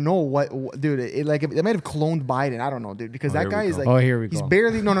I don't even know what dude. It might have cloned Biden. I don't know, dude, because that here we guy is go. like. Oh, here we He's go.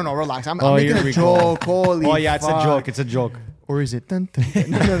 barely. No. Relax. I'm Oh, making here a we go. joke. Holy. Oh yeah, it's a fuck. joke. It's a joke. Or is it? Dun,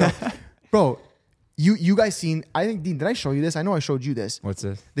 dun, dun. No. Bro, you guys seen? I think Dean. Did I show you this? I know I showed you this. What's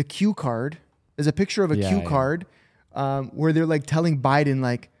this? The cue card. There's a picture of a cue Yeah. card where they're like telling Biden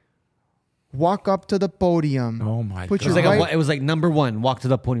like, walk up to the podium. Oh my Put God. your It was like right- it was like number 1, walk to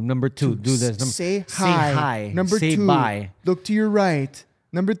the podium. Number 2, do this. Say Say hi. hi. Number say 2, bye. look to your right.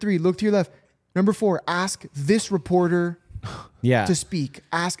 Number 3, look to your left. Number 4, ask this reporter Yeah. to speak.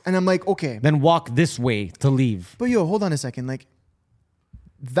 Ask, and I'm like, okay, Then walk this way to leave. but yo, hold on a second. Like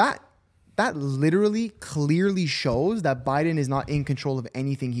that literally clearly shows that Biden is not in control of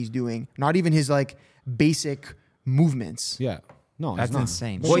anything he's doing. Not even his like basic movements. Yeah. No, That's it's not.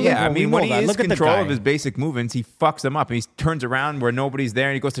 insane. But Well, we yeah, know- I we mean, know when he that. is Look at the control guy. of his basic movements, he fucks them up. And he turns around where nobody's there,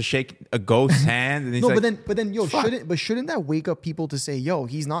 and he goes to shake a ghost's hand, and he's No, like, but then, yo, shouldn't that wake up people to say, yo,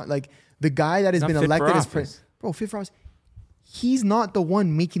 he's not like the guy that has Not been fit for elected as office. president. Bro, fit for office. He's not the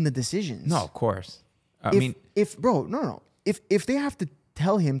one making the decisions. "No, of course." I If, mean, if they have to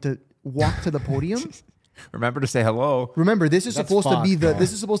tell him to walk to the podium, remember to say hello. remember this is That's supposed to be fucked, the bro.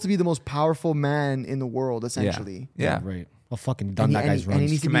 this is supposed to be the most powerful man in the world, essentially. Yeah. Right. Well, fucking done And that he- guy's and he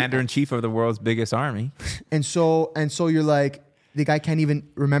runs. needs to be- Commander in chief of the world's biggest army. And so you're like, the guy can't even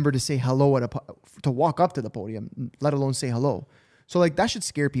remember to say hello to walk up to the podium, let alone say hello. So like that should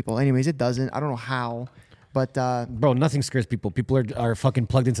scare people. Anyways, it doesn't. I don't know how, but Bro, nothing scares people. People are fucking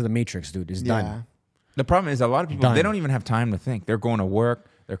plugged into the matrix, dude. It's yeah. done. The problem is a lot of people, Done. they don't even have time to think. They're going to work.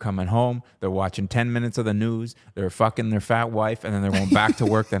 They're coming home. They're watching 10 minutes of the news. They're fucking their fat wife, and then they're going back to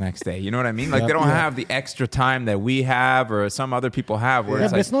work the next day. You know what I mean? Like, they don't have the extra time that we have or some other people have where Yeah,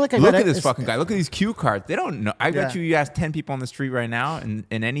 it's but like, it's not like I look got at this it's- fucking guy. Look at these cue cards. They don't know. I bet Yeah. you ask 10 people on the street right now in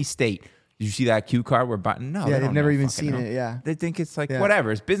any state, did you see that cue card where button? No, Yeah, they they've don't never know, even fucking seen know. it, yeah. They think it's like, Yeah.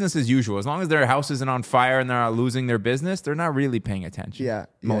 whatever. It's business as usual. As long as their house isn't on fire and they're not losing their business, they're not really paying attention. Yeah.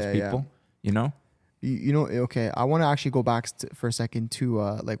 Most Yeah, yeah. people, you know? you know, okay, I want to actually go back for a second to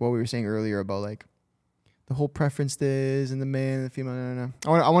like what we were saying earlier about like the whole preference this and the man and the female. No.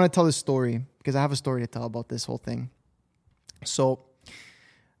 I want to tell this story because I have a story to tell about this whole thing. So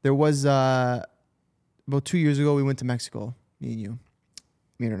there was about 2 years ago, we went to Mexico, me and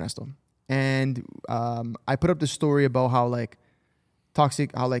Ernesto. And I put up this story about how like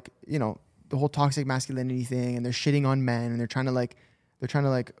toxic, how like, you know, the whole toxic masculinity thing, and they're shitting on men and they're trying to like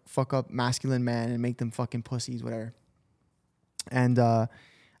fuck up masculine men and make them fucking pussies, whatever. And I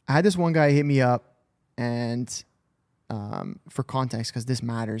had this one guy hit me up, and for context, because this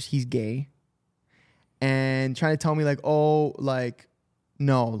matters, he's gay, and trying to tell me like, oh, like,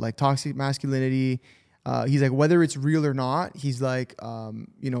 no, like toxic masculinity. He's like, whether it's real or not, he's like,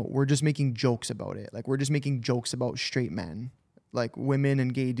 you know, we're just making jokes about it. Like, we're just making jokes about straight men. Like, women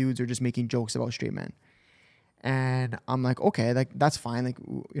and gay dudes are just making jokes about straight men. And I'm like, okay, like that's fine. Like,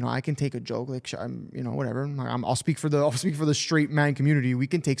 you know, I can take a joke. Like, I'm, you know, whatever. I'll speak for the straight man community. We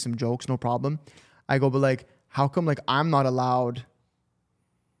can take some jokes, no problem. I go, but like, how come like I'm not allowed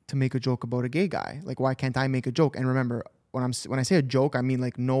to make a joke about a gay guy? Like, why can't I make a joke? And remember, when I say a joke, I mean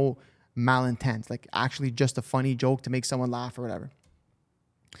like no malintent, like actually just a funny joke to make someone laugh or whatever.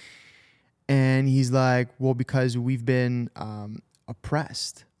 And he's like, well, because we've been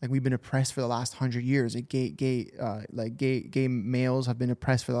oppressed. Like, we've been oppressed for the last 100 years. Like gay males have been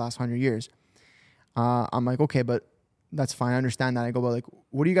oppressed for the last 100 years. I'm like, okay, but that's fine. I understand that. I go, but like,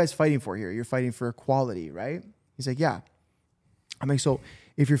 what are you guys fighting for here? You're fighting for equality, right? He's like, yeah. I'm like, so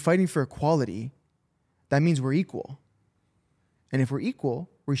if you're fighting for equality, that means we're equal. And if we're equal,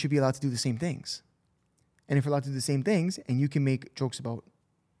 we should be allowed to do the same things. And if we're allowed to do the same things, and you can make jokes about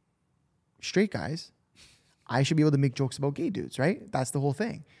straight guys, I should be able to make jokes about gay dudes, right? That's the whole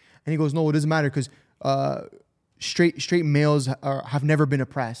thing. And he goes, no, it doesn't matter because straight males have never been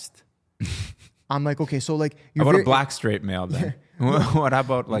oppressed. I'm like, okay, so like, you're about a black straight male then? What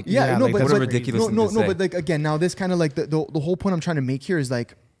about like, like, that's ridiculous thing to say. But like, again, now this kind of like the whole point I'm trying to make here is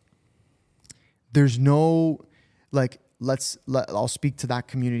like, there's no, like, I'll speak to that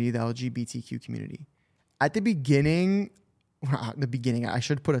community, the LGBTQ community. At the beginning, I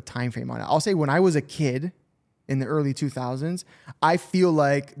should put a time frame on it. I'll say when I was a kid in the early 2000s, I feel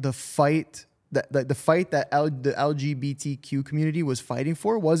like the fight that the LGBTQ community was fighting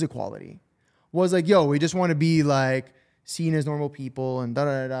for was equality. Was like, yo, we just want to be like seen as normal people and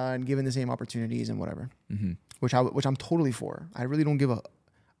and given the same opportunities and whatever. Mm-hmm. Which I'm totally for. I really don't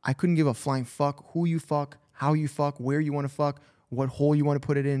I couldn't give a flying fuck who you fuck, how you fuck, where you want to fuck, what hole you want to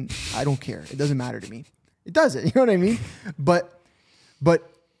put it in. I don't care. It doesn't matter to me. It doesn't. You know what I mean? But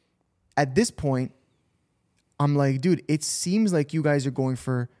at this point, I'm like, dude, it seems like you guys are going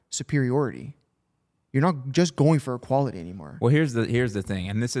for superiority. You're not just going for equality anymore. Well, here's the thing,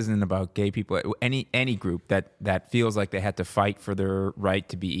 and this isn't about gay people. Any group that feels like they had to fight for their right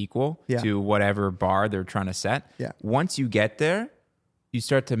to be equal to whatever bar they're trying to set. Yeah. Once you get there, you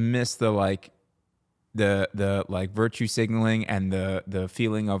start to miss the like virtue signaling and the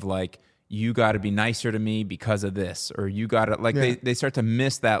feeling of like, you got to be nicer to me because of this, or you got to like, they start to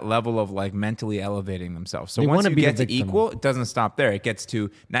miss that level of like mentally elevating themselves. So once you get to equal, it doesn't stop there. It gets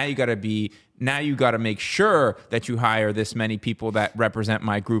to now you got to make sure that you hire this many people that represent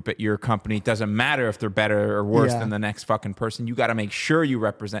my group at your company. It doesn't matter if they're better or worse than the next fucking person. You got to make sure you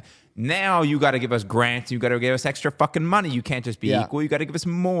represent. Now you got to give us grants. You got to give us extra fucking money. You can't just be equal. You got to give us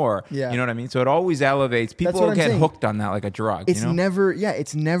more. Yeah. You know what I mean? So it always elevates. People will get hooked on that like a drug. It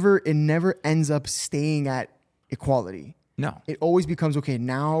never ends up staying at equality. No. It always becomes, okay,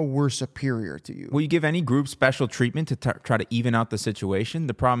 now we're superior to you. Will you give any group special treatment to try to even out the situation?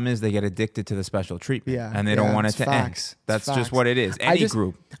 The problem is they get addicted to the special treatment and they don't want it to end. That's just what it is. Any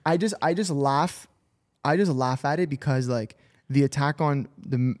group. I just laugh at it because like the attack on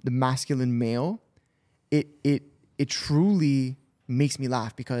the masculine male, it truly makes me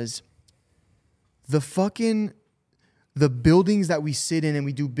laugh because the buildings that we sit in and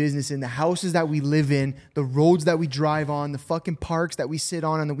we do business in, the houses that we live in, the roads that we drive on, the fucking parks that we sit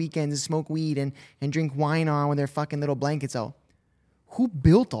on the weekends and smoke weed and drink wine on with their fucking little blankets out. Who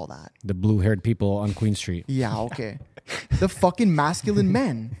built all that? The blue-haired people on Queen Street. Yeah, okay. The fucking masculine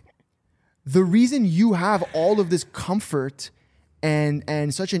men. The reason you have all of this comfort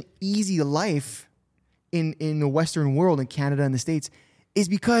and such an easy life in the Western world, in Canada and the States, is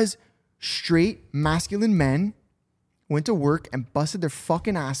because straight masculine men went to work and busted their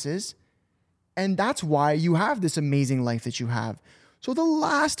fucking asses. And that's why you have this amazing life that you have. So the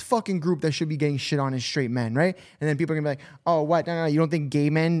last fucking group that should be getting shit on is straight men, right? And then people are going to be like, oh, what? No, you don't think gay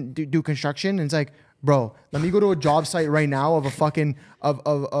men do construction? And it's like, Bro, let me go to a job site right now of a fucking of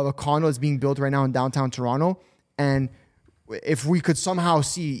a condo that's being built right now in downtown Toronto, and if we could somehow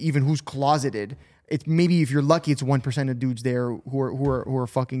see even who's closeted, it's maybe if you're lucky, it's 1% of dudes there who are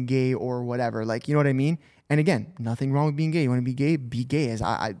fucking gay or whatever. Like, you know what I mean? And again, nothing wrong with being gay. You want to be gay? Be gay. As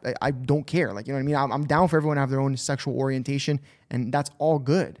I don't care. Like, you know what I mean? I'm down for everyone to have their own sexual orientation, and that's all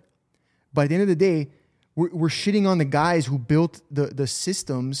good. But at the end of the day, we're shitting on the guys who built the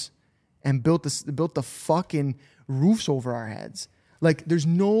systems and built the fucking roofs over our heads. Like, there's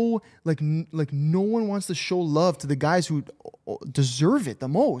no no one wants to show love to the guys who deserve it the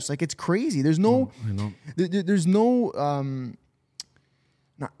most. Like, it's crazy. There's no, there's no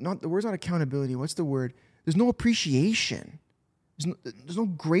not the word's not accountability. What's the word? There's no appreciation. There's no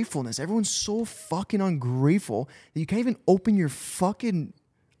gratefulness. Everyone's so fucking ungrateful that you can't even open your fucking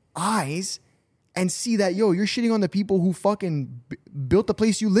eyes and see that, yo, you're shitting on the people who fucking built the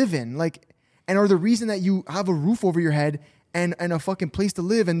place you live in, like, and are the reason that you have a roof over your head and a fucking place to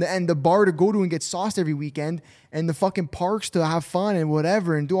live and the bar to go to and get sauced every weekend and the fucking parks to have fun and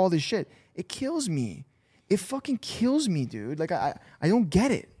whatever and do all this shit. It kills me. It fucking kills me, dude. Like, I don't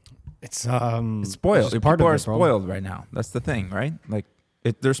get it. It's spoiled. People are spoiled right now. That's the thing, right? Like,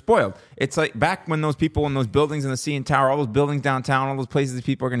 they're spoiled. It's like back when those people in those buildings in the CN Tower, all those buildings downtown, all those places that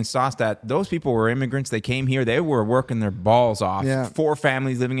people are getting sauced at, those people were immigrants. They came here. They were working their balls off. Yeah. 4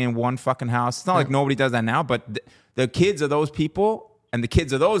 families living in one fucking house. It's not like nobody does that now, but the kids of those people and the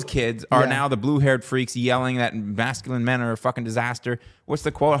kids of those kids are now the blue-haired freaks yelling that masculine men are a fucking disaster. What's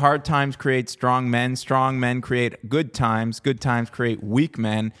the quote? Hard times create strong men create good times create weak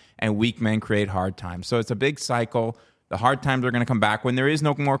men, and weak men create hard times. So it's a big cycle. The hard times are going to come back when there is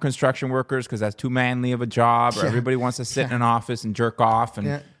no more construction workers because that's too manly of a job, or everybody wants to sit in an office and jerk off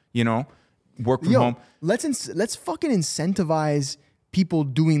and, work from home. Let's fucking incentivize people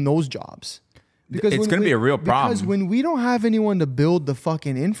doing those jobs. Because it's going to be a real problem. Because when we don't have anyone to build the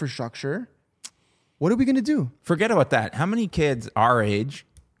fucking infrastructure, what are we going to do? Forget about that. How many kids our age,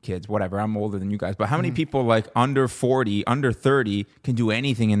 whatever, I'm older than you guys, but how many people like under 40, under 30 can do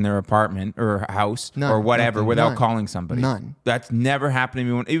anything in their apartment or house or whatever without calling somebody? None. That's never happened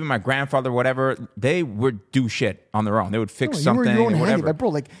to me. Even my grandfather, whatever, they would do shit on their own. They would fix something or whatever. But bro,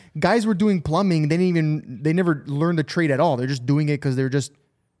 like, guys were doing plumbing. They never learned the trade at all. They're just doing it because they're just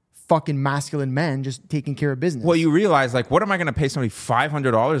fucking masculine men just taking care of business. Well, you realize, like, what am I going to pay somebody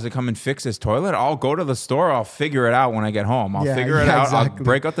 $500 to come and fix this toilet? I'll go to the store. I'll figure it out when I get home. I'll figure it out. Exactly. I'll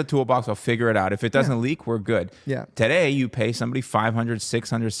break out the toolbox. I'll figure it out. If it doesn't leak, we're good. Yeah. Today, you pay somebody $500, $600,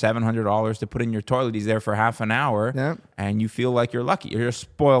 $700 to put in your toilet. He's there for half an hour, and you feel like you're lucky. You're a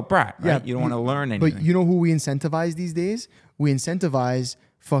spoiled brat, right? Yeah. You don't want to learn anything. But you know who we incentivize these days? We incentivize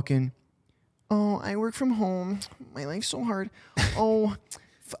fucking, oh, I work from home. My life's so hard. Oh,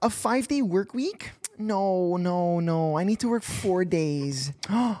 a 5-day work week? No. I need to work 4 days.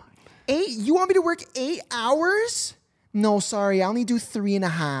 8? You want me to work 8 hours? No, sorry. I only do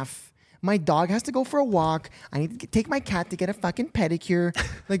 3.5. My dog has to go for a walk. I need to take my cat to get a fucking pedicure.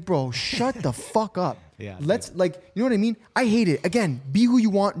 Like, bro, shut the fuck up. Yeah. Let's, like, you know what I mean? I hate it. Again, be who you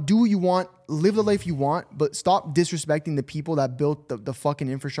want, do what you want, live the life you want, but stop disrespecting the people that built the fucking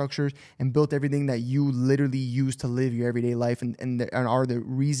infrastructures and built everything that you literally use to live your everyday life and are the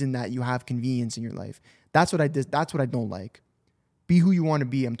reason that you have convenience in your life. That's what I don't like. Be who you want to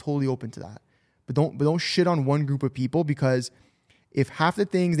be. I'm totally open to that. But don't shit on one group of people, because if half the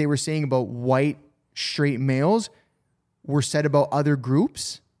things they were saying about white straight males were said about other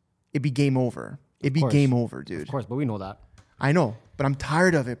groups, it'd be game over. It'd be game over, dude. Of course, but we know that. I know, but I'm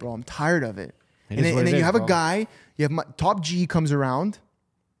tired of it, bro. I'm tired of it. And then you have a guy, you have Top G comes around,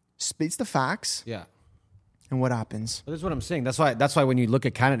 spits the facts. Yeah. And what happens? But that's what I'm saying. That's why when you look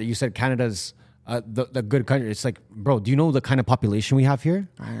at Canada, you said Canada's the good country. It's like, bro, do you know the kind of population we have here?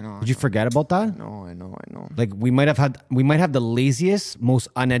 I know. Did you forget about that? I know. Like, we might have the laziest, most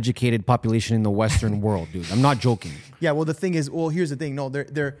uneducated population in the Western world, dude. I'm not joking. Yeah, well, the thing is, here's the thing. No,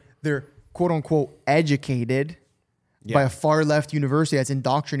 they're quote unquote educated by a far left university that's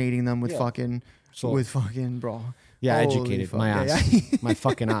indoctrinating them with fucking bro. Yeah, educated. My ass. Yeah. My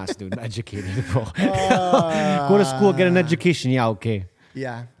fucking ass, dude. Educated, bro. Go to school, get an education. Yeah, okay.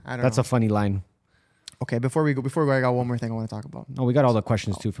 Yeah, I don't know. That's a funny line. Okay, before we go, I got one more thing I want to talk about. Oh, we got all the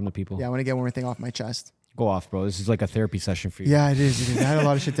questions too from the people. Yeah, I want to get one more thing off my chest. Go off, bro. This is like a therapy session for you. Yeah, it is. I had a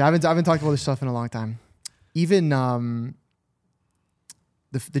lot of shit. I haven't talked about this stuff in a long time. Even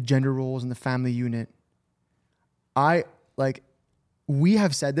the gender roles and the family unit. We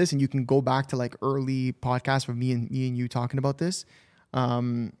have said this, and you can go back to like early podcasts with me and you talking about this.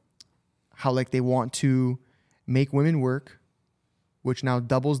 How like they want to make women work which now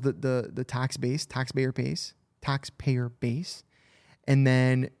doubles the taxpayer base. And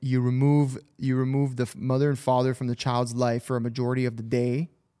then you remove the mother and father from the child's life for a majority of the day,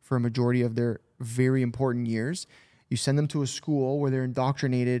 for a majority of their very important years. You send them to a school where they're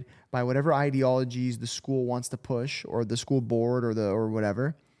indoctrinated by whatever ideologies the school wants to push, or the school board, or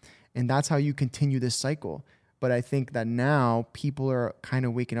whatever. And that's how you continue this cycle. But I think that now people are kind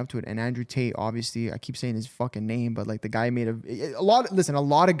of waking up to it. And Andrew Tate, obviously, I keep saying his fucking name, but like the guy made a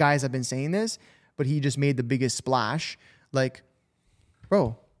lot of guys have been saying this, but he just made the biggest splash. Like,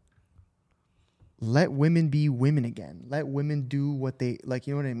 bro, let women be women again. Let women do what they like.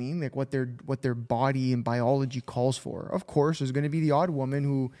 You know what I mean? Like what their body and biology calls for. Of course, there's going to be the odd woman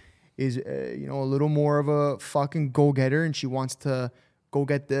who is, a little more of a fucking go-getter, and she wants to go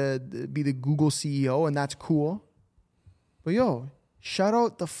get be the Google CEO, and that's cool. But shout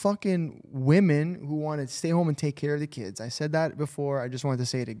out the fucking women who want to stay home and take care of the kids. I said that before. I just wanted to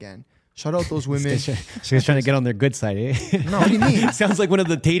say it again. Shout out those women. She's trying to get on their good side, eh? No, what do you mean? Sounds like one of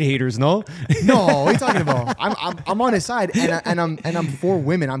the Tate haters, no? No, what are you talking about? I'm on his side, and I'm for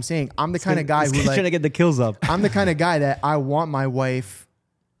women. I'm saying I'm the kind of guy who trying to get the kills up. I'm the kind of guy that I want my wife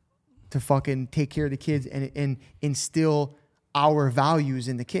to fucking take care of the kids and instill our values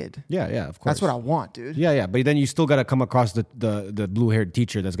in the kid. Yeah, of course. That's what I want, dude. Yeah. But then you still got to come across the blue-haired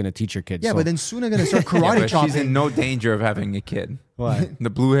teacher that's going to teach your kids. Yeah, so. but then soon I'm going to start karate but chopping. she's in no danger of having a kid. What? The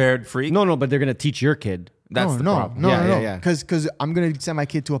blue-haired freak? No, but they're going to teach your kid. That's the problem. No. Yeah. Because I'm going to send my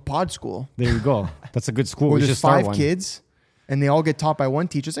kid to a pod school There you go. That's a good school. where We should there's start 5 one. kids and they all get taught by one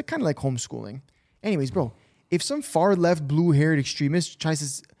teacher. It's kind of like homeschooling. Anyways, bro, if some far-left blue-haired extremist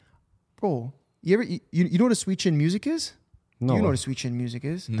tries to... Bro, you know what a sweet chin music is? No. You know what a sweet chin music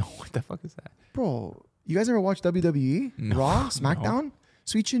is? No, what the fuck is that? Bro, you guys ever watch WWE? Raw? SmackDown?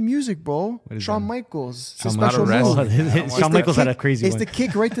 Sweet chin music, bro. Shawn Michaels. It's a not a special wrestler. move. Shawn Michaels had a crazy It's one. the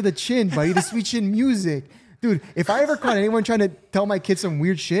kick right to the chin, buddy. The sweet chin music. Dude, if I ever caught anyone trying to tell my kids some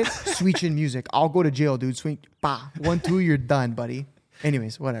weird shit, sweet chin music. I'll go to jail, dude. Swing, bah. 1, 2, you're done, buddy.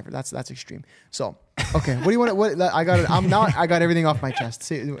 Anyways, whatever. That's extreme. So, okay. What do you want? I got everything off my chest.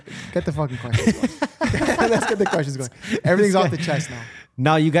 Get the fucking questions going. Let's get the questions going. Everything's off the chest now.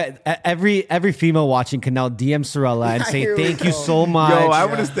 Now you got every female watching can now DM Sorella and say Here we thank you go. so much. Yo, I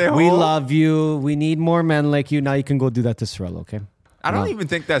want to stay home. We love you. We need more men like you. Now you can go do that to Sorella, okay? I don't even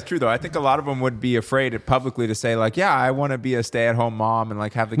think that's true, though. I think a lot of them would be afraid publicly to say, like, yeah, I want to be a stay-at-home mom and,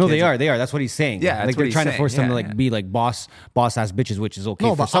 like, have the No, kids. they are. That's what he's saying. Yeah, that's like what they're he's trying to saying. force them to Yeah, like yeah. be like boss ass bitches, which is okay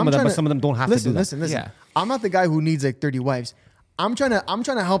No, for but some I'm of them, trying but to- some of them don't have to do that. Listen. Yeah. I'm not the guy who needs like 30 wives. I'm trying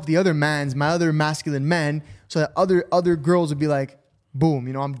to help the other my other masculine men, so that other girls would be like, boom,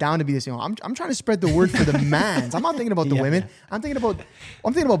 I'm down to be this. I'm trying to spread the word for the mans. I'm not thinking about the women. I'm thinking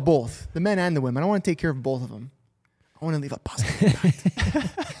about both the men and the women. I want to take care of both of them. I want to leave a positive impact.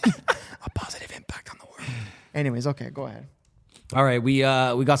 A positive impact on the world. Anyways, okay, go ahead. All right, we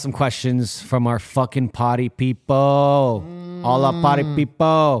got some questions from our fucking potty people. All our potty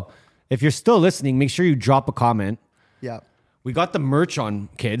people. If you're still listening, make sure you drop a comment. Yeah. We got the merch on,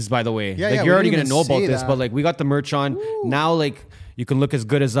 kids, by the way. Yeah, like yeah, you're we already didn't gonna know even about say this, that. but like we got the merch on. Now like you can look as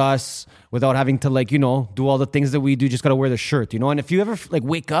good as us without having to like, do all the things that we do. Just gotta wear the shirt, And if you ever like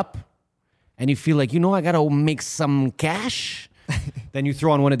wake up and you feel like, I gotta make some cash, then you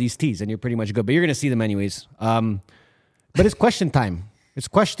throw on one of these tees and you're pretty much good. But you're gonna see them anyways. But it's question time. It's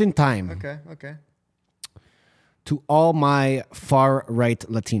question time. Okay. To all my far right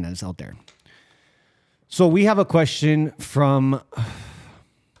Latinas out there. So we have a question from,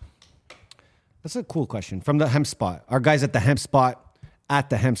 that's a cool question, from the Hemp Spot. Our guys at the Hemp Spot, at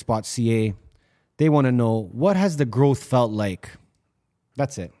the Hemp Spot CA, they want to know, what has the growth felt like?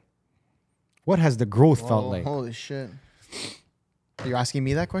 That's it. What has the growth felt like? Holy shit. Are you asking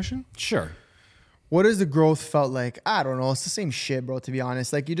me that question? Sure. What has the growth felt like? I don't know. It's the same shit, bro, to be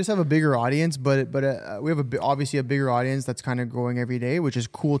honest. Like, you just have a bigger audience, but we have obviously a bigger audience that's kind of growing every day, which is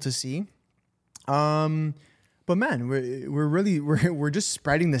cool to see. But man, we're just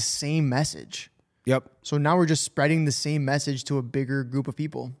spreading the same message. Yep. So now we're just spreading the same message to a bigger group of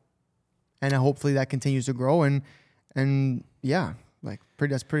people, and hopefully that continues to grow. And yeah, like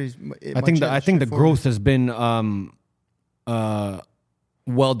that's pretty. I think the growth has been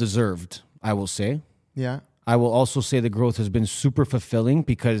well deserved, I will say. Yeah. I will also say the growth has been super fulfilling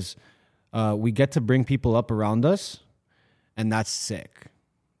because we get to bring people up around us, and that's sick.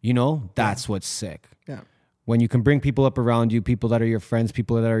 That's what's sick. Yeah. When you can bring people up around you, people that are your friends,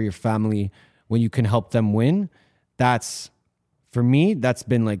 people that are your family, when you can help them win, for me, that's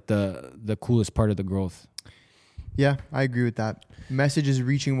been like the coolest part of the growth. Yeah, I agree with that. Message is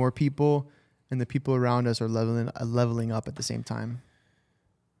reaching more people, and the people around us are leveling up at the same time.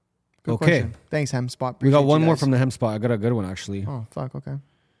 Good Okay. question. Thanks, HemSpot. We got Appreciate one you more guys. from the Hem Spot. I got a good one, actually. Oh, fuck. Okay.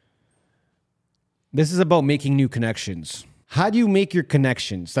 This is about making new connections. How do you make your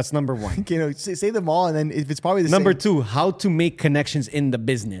connections? That's number one. Okay, no, say them all, and then if it's probably the Number same. two, how to make connections in the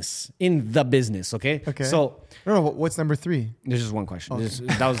business. Okay? Okay. So No, what's number 3? there's just one question.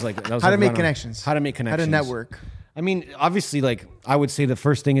 That was like How to make connections. How to make How connections. to network. I mean, obviously, like I would say the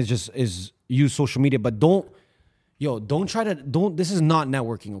first thing is use social media, but don't this is not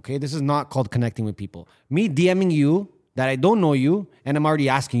networking, okay? This is not called connecting with people. Me DMing you that I don't know you and I'm already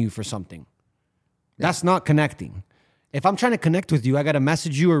asking you for something. That's not connecting. If I'm trying to connect with you, I got to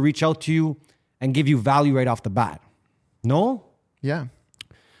message you or reach out to you and give you value right off the bat. No? Yeah.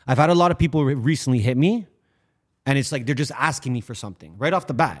 I've had a lot of people recently hit me and it's like they're just asking me for something right off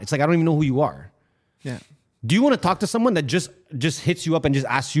the bat. It's like I don't even know who you are. Yeah. Do you want to talk to someone that just hits you up and just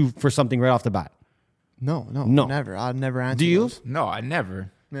asks you for something right off the bat? No. No. Never. I'll never answer Do you? those. No, I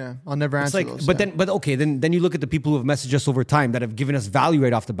never. Yeah. I'll never It's answer like, those. but yeah. then you look at the people who have messaged us over time that have given us value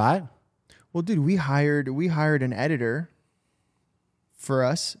right off the bat. Well, dude, we hired an editor for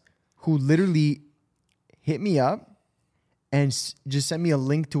us who literally hit me up and just sent me a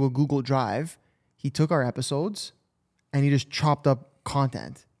link to a Google Drive. He took our episodes and he just chopped up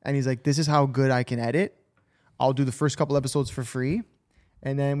content. And he's like, this is how good I can edit. I'll do the first couple episodes for free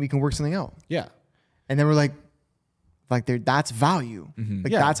and then we can work something out. Yeah. And then we're like that's value.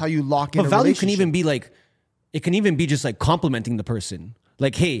 Like Yeah. that's how you lock in But a value can relationship. even be like, it can even be just like complimenting the person.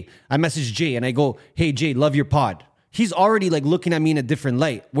 Like, hey, I message Jay and I go, hey, Jay, love your pod. He's already like looking at me in a different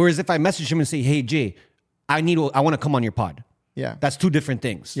light. Whereas if I message him and say, hey, Jay, I want to come on your pod. Yeah. That's two different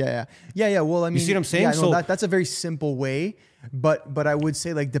things. Yeah. Well, I mean, see what I'm saying? Yeah, no, So- that's a very simple way, but I would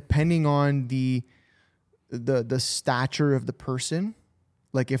say like depending on the stature of the person,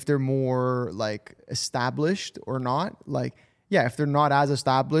 like if they're more like established or not, like yeah, if they're not as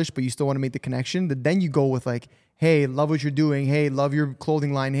established but you still want to make the connection, then you go with like, hey, love what you're doing. Hey, love your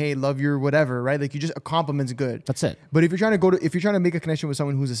clothing line. Hey, love your whatever, right? Like you just a compliment's good. That's it. But if you're trying to make a connection with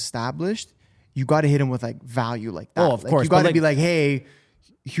someone who's established, you got to hit them with like value like that. Oh, of Like, course, you got but to like- be like, hey,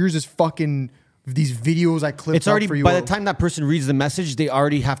 here's this fucking these videos I clipped It's already, up for you. by the time that person reads the message, they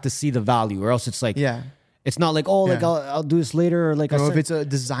already have to see the value, or else it's like, Yeah. it's not like, oh, like Yeah. I'll do this later, or like You know, I if said. it's a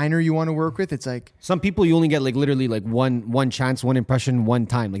designer you want to work with, it's like, Some people you only get like literally like one chance, one impression, one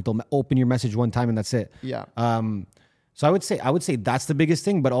time. Like they'll open your message one time and that's it. yeah. So I would say that's the biggest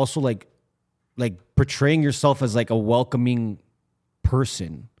thing, but also like portraying yourself as like a welcoming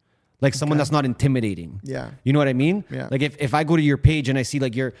person, like someone that's not intimidating. Yeah. You know what I mean? Yeah. Like if I go to your page and I see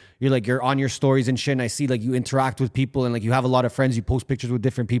like you're on your stories and shit, and I see like you interact with people and like you have a lot of friends, you post pictures with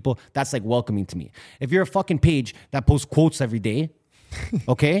different people, that's like welcoming to me. If you're a fucking page that posts quotes every day,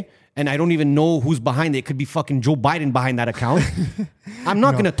 okay, and I don't even know who's behind it, it could be fucking Joe Biden behind that account. I'm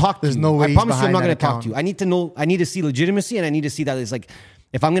not gonna talk to you. there's no way I he's promise you, I'm behind not gonna that talk account. to you. I need to know. I need to see legitimacy, and I need to see that it's like,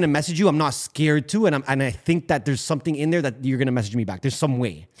 if I'm gonna message you, I'm not scared to, and I think that there's something in there that you're gonna message me back. There's some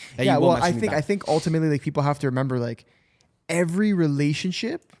way. That Yeah. you will Well, message me back. I think ultimately like people have to remember like every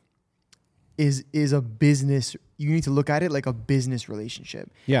relationship is a business. You need to look at it like a business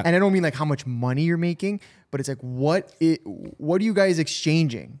relationship. Yeah. And I don't mean like how much money you're making, but it's like what are you guys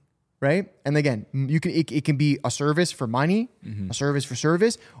exchanging? Right. And again, it can be a service for money, a service for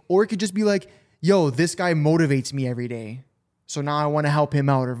service, or it could just be like, yo, this guy motivates me every day. So now I want to help him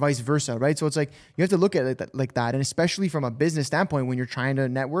out, or vice versa. Right. So it's like you have to look at it like that. And especially from a business standpoint, when you're trying to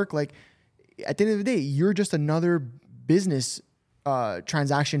network, like at the end of the day, you're just another business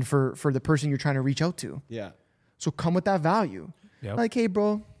transaction for the person you're trying to reach out to. yeah. So come with that value. Yep. Like, hey,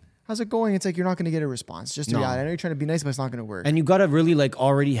 bro, how's it going? It's like you're not going to get a response. Just No. reality. I know you're trying to be nice, but it's not going to work. And you gotta really like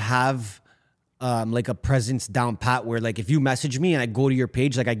already have like a presence down pat where like if you message me and I go to your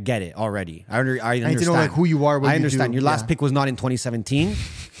page, like I get it already. I understand. need to know, like, who you are, what I you understand. do. Your last Yeah. pick was not in 2017.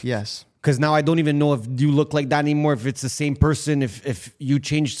 Yes. Because now I don't even know if you look like that anymore, if it's the same person, if you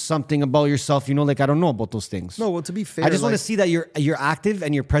changed something about yourself, you know, like I don't know about those things. No, well, to be fair, I just want to like- see that you're active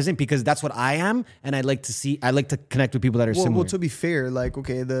and you're present because that's what I am, and I like to connect with people that are Well, similar. to be fair, like,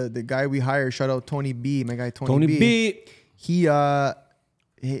 okay, the guy we hired, shout out Tony B, my guy Tony B. He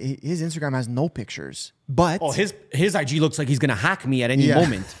his Instagram has no pictures, but Oh, his IG looks like he's gonna hack me at any Yeah.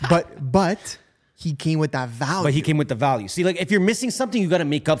 moment. but he came with that value. But he came with the value. See, like if you're missing something, you got to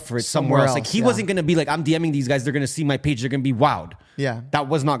make up for it somewhere, Somewhere else. Like else, he yeah. wasn't gonna be like, I'm DMing these guys, they're gonna see my page, they're gonna be wowed. Yeah. that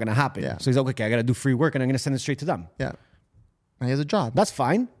was not gonna happen. Yeah. So he's like, okay, I gotta do free work, and I'm gonna send it straight to them. Yeah, and he has a job. That's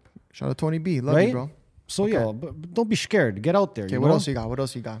fine, Shout out Tony B, love right? you, bro. So yeah, but don't be scared. Get out there. Okay, you what know? else you got? What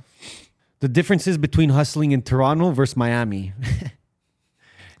else you got? The differences between hustling in Toronto versus Miami.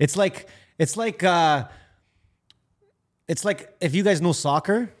 It's like if you guys know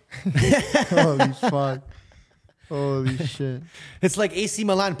soccer, Holy fuck. Holy shit. It's like AC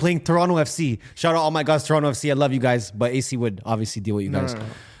Milan playing Toronto FC. Shout out all my guys, Toronto FC. I love you guys, but AC would obviously deal with you guys. No.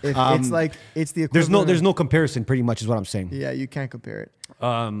 It's like, it's the There's equivalent. no comparison. Pretty much is what I'm saying. Yeah, you can't compare it.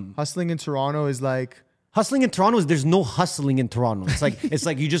 Hustling in Toronto is like, Hustling in Toronto is there's no hustling in Toronto. It's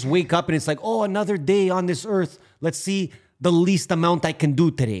like you just wake up and it's like, oh, another day on this earth. Let's see the least amount I can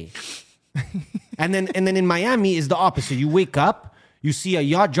do today. and then in Miami is the opposite. You wake up, you see a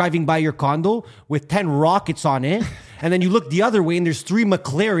yacht driving by your condo with 10 rockets on it, and then you look the other way and there's 3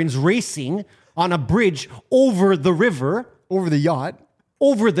 McLarens racing on a bridge over the river, over the yacht.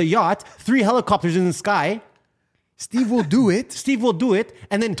 3 helicopters in the sky. Steve will do it. Steve will do it,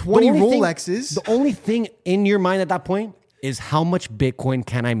 and then 20 the only thing- Rolexes. The only thing in your mind at that point is how much Bitcoin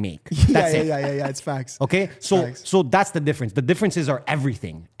can I make? That's it. Yeah. It's facts. Okay, so Facts. so that's the difference. The differences are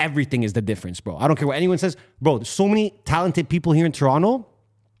everything. Everything is the difference, bro. I don't care what anyone says, bro. There's so many talented people here in Toronto,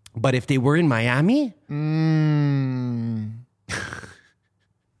 but if they were in Miami,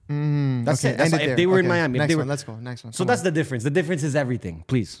 that's Okay, it. That's end it if there. they were in Okay, Miami, if Next they were, one. Let's go. Next one. So that's the difference. The difference is everything.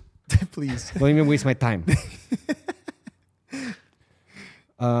 Please Please. don't even waste my time.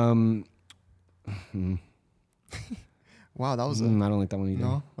 Wow, that was a... I don't like that one either.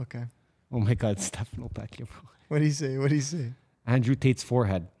 No? Okay. Oh my God, Stefano back here, bro. What do you say? What do you say? Andrew Tate's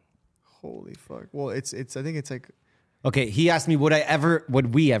forehead. Holy fuck. Well, it's. I think it's like... Okay, he asked me, would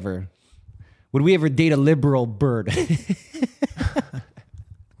we ever date a liberal bird?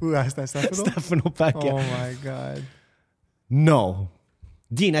 Who asked that, Stefano? Stefano Pacquiao. Oh my God. No.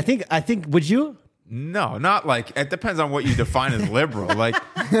 Dean, I think, would you? No, not like, it depends on what you define as liberal. Like,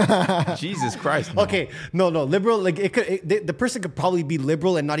 Jesus Christ. No. Okay, no, liberal, like the person could probably be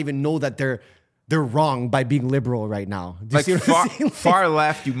liberal and not even know that they're wrong by being liberal right now. Do you Like see what I'm saying? far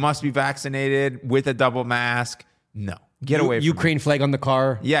left, you must be vaccinated with a double mask. No. Get away from Ukraine flag on the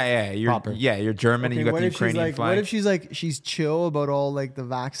car. Yeah. Proper. You're German and you got the Ukrainian flag. What if she's like, she's chill about all like the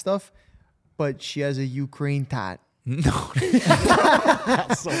vax stuff, but she has a Ukraine tat? No.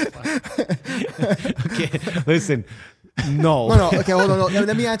 That's so funny. Okay, listen. No. No. Okay, hold on. No,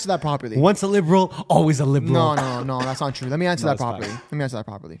 let me answer that properly. Once a liberal, always a liberal. No, that's not true. Let me answer that properly.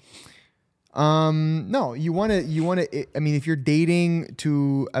 No, you want to. I mean, if you're dating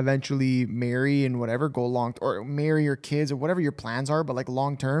to eventually marry and whatever, go long or marry your kids or whatever your plans are, but like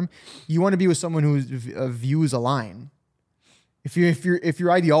long term, you want to be with someone whose views align. If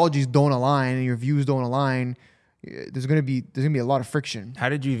your ideologies don't align and your views don't align, there's gonna be a lot of friction. How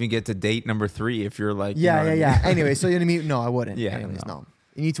did you even get to date number 3 if you're like... Yeah. you know what I mean? Anyway, so you know what I mean? No, I wouldn't. Yeah, Anyways, no. no.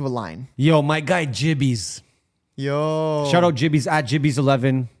 You need to align. Yo, my guy Jibbies. Yo. Shout out Jibbies at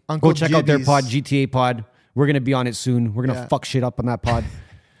Jibbies11. Uncle Go check out their Jibbies. pod, GTA pod. We're gonna be on it soon. We're gonna Yeah. fuck shit up on that pod.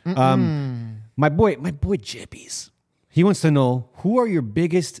 My boy Jibbies. He wants to know, who are your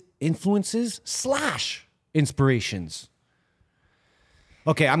biggest influences / inspirations?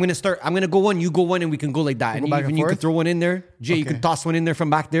 Okay, I'm gonna go one, you go one, and we can go like that. We'll And go back even and you can forth? throw one in there. Jay, you Okay. can toss one in there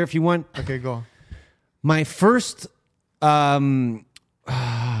from back there if you want. Okay, go. My first Jay,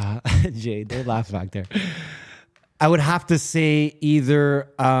 don't laugh back there. I would have to say either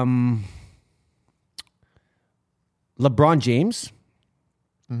LeBron James.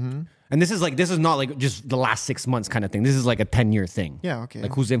 And this is not like just the last 6 months kind of thing. This is like a 10-year thing. Yeah, okay.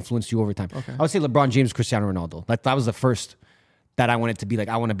 Like who's influenced you over time. Okay. I would say LeBron James, Cristiano Ronaldo. Like that was the first that I wanted to be like,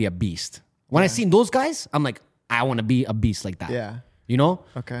 I want to be a beast. When I seen those guys, I'm like, I want to be a beast like that. Yeah. You know?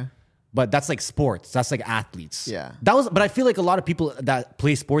 Okay. But that's like sports. That's like athletes. Yeah. But I feel like a lot of people that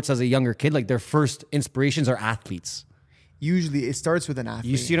play sports as a younger kid, like their first inspirations are athletes. Usually it starts with an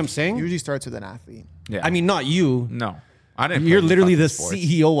athlete. You see what I'm saying? Usually starts with an athlete. Yeah. I mean, not you. No. I didn't. You're play literally the fucking sports.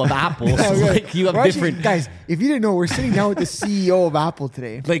 CEO of Apple. So like you have We're actually- different guys. If you didn't know, we're sitting down with the CEO of Apple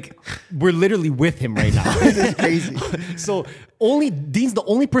today. like we're literally with him right now. This is crazy. So Dean's the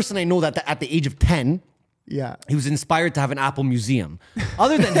only person I know that at the age of 10, Yeah. he was inspired to have an Apple museum.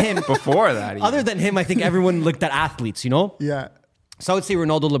 Other than him, Before that, even. other than him, I think everyone looked at athletes, you know? Yeah. So I would say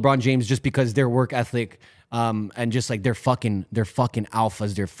Ronaldo, LeBron James, just because their work ethic, and just like they're fucking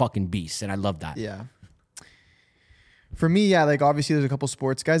alphas, they're fucking beasts, and I love that. Yeah. For me, yeah, like obviously there's a couple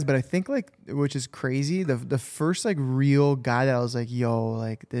sports guys, but I think like, which is crazy, the first like real guy that I was like, yo,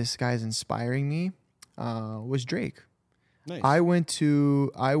 like this guy's inspiring me, was Drake. Nice. I lined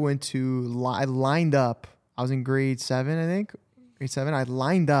up. I was in grade 7, I think. Grade 7. I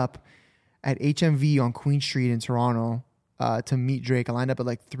lined up at HMV on Queen Street in Toronto to meet Drake. I lined up at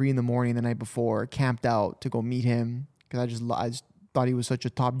like 3 a.m. the night before, camped out to go meet him because I just thought he was such a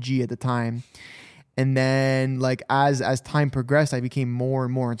top G at the time. And then like as time progressed, I became more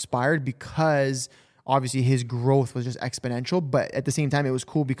and more inspired because obviously his growth was just exponential, but at the same time, it was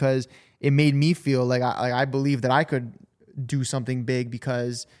cool because it made me feel like I believe that I could do something big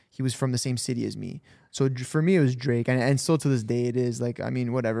because he was from the same city as me. So for me, it was Drake, and still to this day, it is. Like, I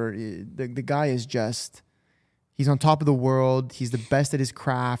mean, whatever. The guy is just, he's on top of the world. He's the best at his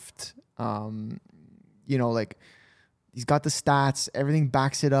craft. You know, like, he's got the stats. Everything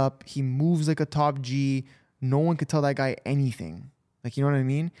backs it up. He moves like a top G. No one could tell that guy anything. Like, you know what I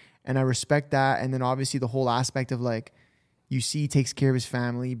mean? And I respect that. And then obviously the whole aspect of, like, you see he takes care of his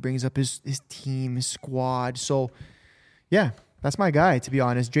family, brings up his team, his squad. So, yeah. That's my guy, to be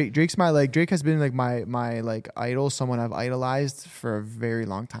honest. Drake has been like my like idol, someone I've idolized for a very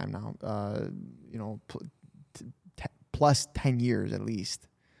long time now. You know, plus 10 years at least.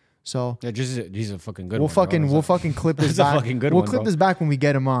 So yeah, he's a fucking good we'll one. We'll fucking clip this That's a back. fucking good We'll one, clip bro. this back when we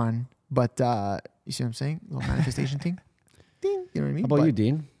get him on. But you see what I'm saying? Little manifestation thing. Ding. You know what I mean? How about you,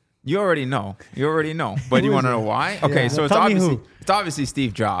 Dean? You already know. But you want to know why? Okay, Yeah. so it's Tell me obviously who. it's obviously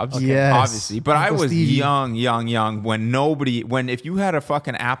Steve Jobs. Okay. Yes. Obviously. But I Uncle was Stevie. young when if you had a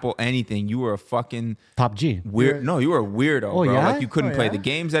fucking Apple anything, you were a fucking Top G. weird. No, you were a weirdo, Oh, bro. yeah? Like you couldn't Oh, play yeah? the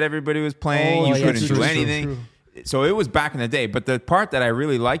games that everybody was playing. Oh, You yeah, couldn't true, do true, anything. true. So it was back in the day. But the part that I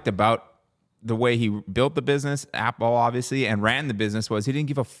really liked about the way he built the business, Apple obviously, and ran the business was he didn't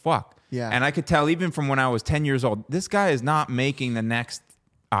give a fuck. Yeah. And I could tell even from when I was 10 years old, this guy is not making the next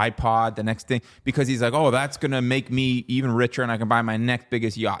iPod, the next thing, because he's like, oh, that's going to make me even richer and I can buy my next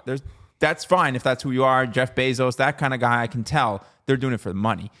biggest yacht. That's fine if that's who you are. Jeff Bezos, that kind of guy, I can tell they're doing it for the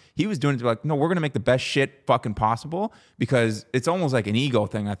money. He was doing it to be like, no, we're going to make the best shit fucking possible, because it's almost like an ego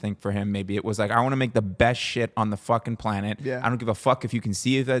thing, I think, for him. Maybe it was like, I want to make the best shit on the fucking planet. Yeah. I don't give a fuck if you can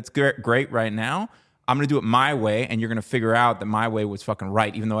see if that's great right now. I'm going to do it my way, and you're going to figure out that my way was fucking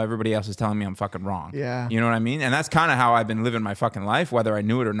right, even though everybody else is telling me I'm fucking wrong. Yeah. You know what I mean? And that's kind of how I've been living my fucking life, whether I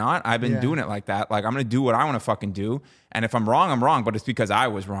knew it or not. I've been Yeah. doing it like that. Like, I'm going to do what I want to fucking do. And if I'm wrong, I'm wrong, but it's because I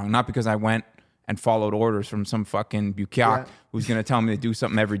was wrong, not because I went and followed orders from some fucking bukiak Yeah. who's going to tell me to do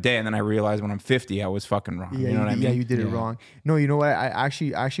something every day. And then I realized when I'm 50, I was fucking wrong. Yeah, you know what I mean? Yeah, you did it Yeah. wrong. No, you know what? I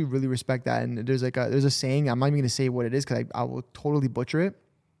actually really respect that. And there's a saying. I'm not even gonna say what it is because I will totally butcher it.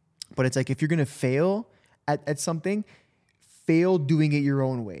 But it's like, if you're gonna fail at something, fail doing it your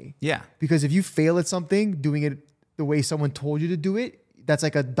own way. Yeah. Because if you fail at something, doing it the way someone told you to do it, that's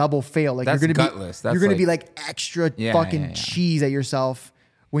like a double fail. Like, That's you're gonna gutless. be That's you're gonna like- be like extra Yeah, fucking yeah, yeah. cheese at yourself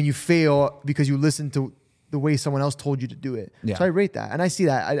when you fail because you listened to the way someone else told you to do it. Yeah. So I rate that, and I see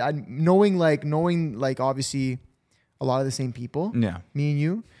that. I knowing like obviously a lot of the same people. Yeah. Me and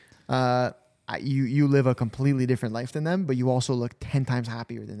you. You live a completely different life than them, but you also look 10 times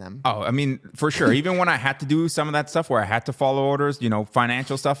happier than them. Oh, I mean, for sure. Even when I had to do some of that stuff where I had to follow orders, you know,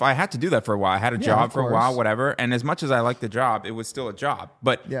 financial stuff, I had to do that for a while. I had a job of for a while, course. whatever. And as much as I liked the job, it was still a job.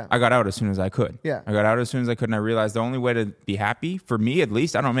 But Yeah. I got out as soon as I could. Yeah. I got out as soon as I could. And I realized the only way to be happy, for me at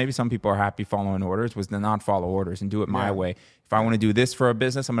least, I don't know, maybe some people are happy following orders, was to not follow orders and do it my Yeah. way. If I want to do this for a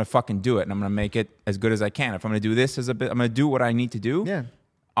business, I'm going to fucking do it. And I'm going to make it as good as I can. If I'm going to do this as a bit, I'm going to do what I need to do. Yeah.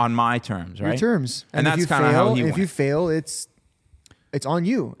 On my terms, right? Your terms. And if that's you kind of how fail- he If went. you fail, it's on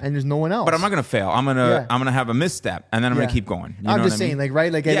you, and there's no one else. But I'm not gonna fail. I'm gonna have a misstep, and then I'm Yeah. gonna keep going. You know I'm what just I saying, mean? like,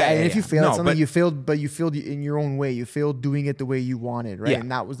 right? Like, Yeah, and yeah, if you yeah. fail No, at something, but- you failed in your own way. You failed doing it the way you wanted, right? Yeah.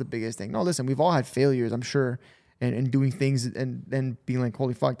 And that was the biggest thing. No, listen, we've all had failures, I'm sure, and doing things and being like,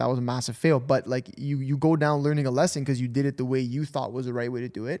 holy fuck, that was a massive fail. But like, you go down learning a lesson because you did it the way you thought was the right way to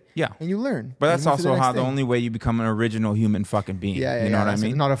do it. Yeah. And you learn. But And that's you move to also next how the thing. only way you become an original human fucking being. Yeah, you know what I that's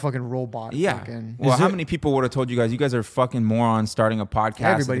mean? Not a fucking robot. Yeah. Fucking, Well, how many people would have told you guys are fucking morons starting a podcast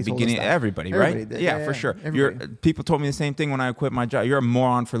Everybody at the told us beginning? that. Everybody, right? Everybody did. Yeah, Yeah, for yeah. sure. Everybody. People told me the same thing when I quit my job. You're a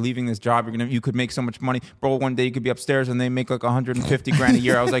moron for leaving this job. You could make so much money, bro. One day you could be upstairs and they make like 150 grand a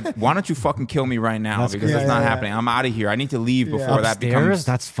year. I was like, why don't you fucking kill me right now? Because crazy. that's not Yeah, yeah. happening. I'm out of here. I need to leave before that Upstairs? becomes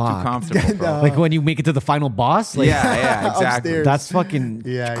That's too fucked. comfortable, bro. Like when you make it to the final boss, like yeah, exactly. Upstairs. that's fucking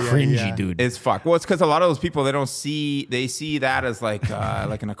Yeah, yeah, cringy, yeah. dude. It's fuck. Well, it's because a lot of those people they see that as like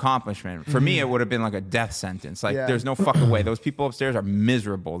like an accomplishment. For me, it would have been like a death sentence. Like Yeah. there's no fucking way. Those people upstairs are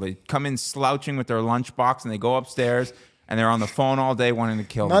miserable. They come in slouching with their lunchbox and they go upstairs and they're on the phone all day wanting to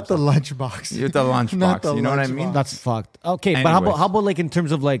kill Not the themselves. lunchbox. You're the lunchbox. Not the You know what I mean? lunchbox. That's fucked. Okay, but Anyways. how about like in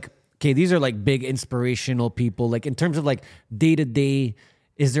terms of like, okay, these are like big inspirational people. Like in terms of like day to day,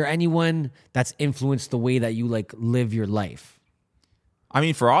 is there anyone that's influenced the way that you like live your life? I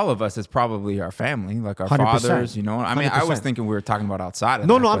mean, for all of us, it's probably our family, like our 100%. fathers. You know, I mean, I was 100%. thinking we were talking about outside of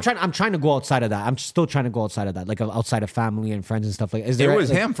No, that, no, but I'm trying to go outside of that. I'm still trying to go outside of that, like outside of family and friends and stuff like. Is there It was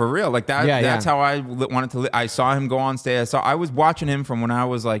like, him for real. Like that. Yeah, That's yeah. how I wanted to. I saw him go on stage. I was watching him from when I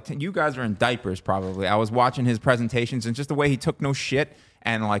was like, you guys are in diapers probably. I was watching his presentations and just the way he took no shit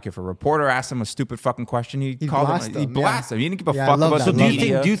And like if a reporter asked him a stupid fucking question, he'd call blast him. them, He'd blast him. He didn't give a Yeah, I fuck love about that. the So Do you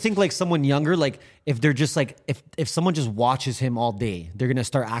media. think? Do you think like someone younger, like if they're just like if someone just watches him all day, they're gonna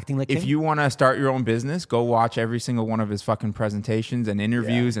start acting like If him? you want to start your own business, go watch every single one of his fucking presentations and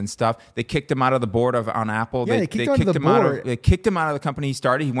interviews and stuff. They kicked him out of the board on Apple. Yeah, they kicked him out of the board. They kicked him out of the company he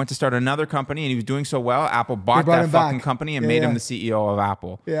started. He went to start another company, and he was doing so well. Apple bought brought that him fucking back. company and Yeah, made him yeah. the CEO of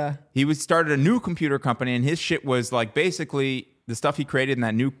Apple. Yeah. He started a new computer company, and his shit was like basically the stuff he created in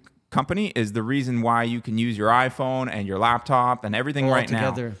that new company is the reason why you can use your iPhone and your laptop and everything All right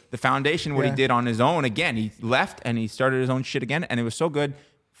together. now. The foundation, what he Yeah. did on his own, again, he left and he started his own shit again, and it was so good.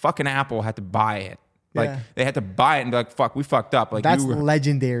 Fucking Apple had to buy it. Like Yeah. they had to buy it and be like, "Fuck, we fucked up." Like That's you were,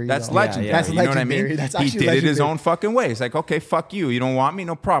 legendary. that's though. legendary. yeah. That's You know what I legendary. mean? That's He actually did it his legendary. own fucking way. It's like, okay, fuck you. You don't want me?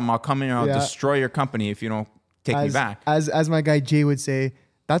 No problem. I'll come in and I'll Yeah. destroy your company if you don't take me back. As my guy Jay would say,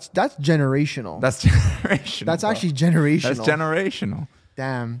 that's generational. That's generational. That's bro. actually generational. That's generational.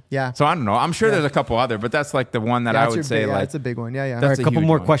 Damn. Yeah. So I don't know. I'm sure there's a couple other, but that's like the one that I That's would say like that's a big one. Yeah, yeah. All right, that's a a couple huge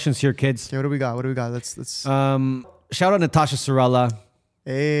more one. questions here, kids. Okay, what do we got? What do we got? Let's. Shout out Natasha Sorella.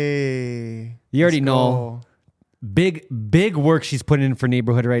 Hey. You already let's know. go. Big work she's putting in for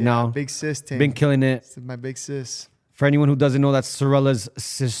neighborhood right now. Big sis team. Been killing it. This is my big sis. For anyone who doesn't know, that's Sorella's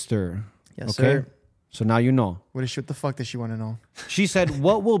sister. Yes, sir. So now you know. What the fuck does she want to know? She said,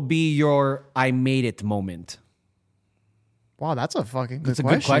 "What will be your I made it moment?" Wow, that's a fucking good It's a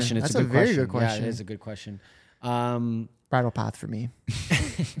question. good question. It's That's a good very question. good question. Yeah, it is a good question. Bridal path for me.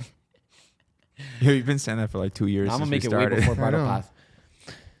 Yo, you've been saying that for like 2 years. I'm gonna since make we it way started. before I Bridal know. Path.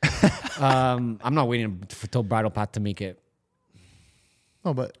 I'm not waiting till Bridal Path to make it.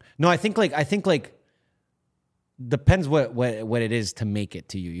 No, but No, I think like depends what it is to make it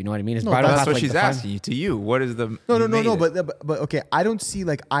to you. You know what I mean? Is No, Bridal That's Path what like she's defined? asking you. To you, what is the no, you made it. but okay. I don't see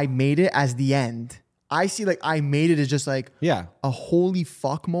like I made it as the end. I see like I made it as just like Yeah, a holy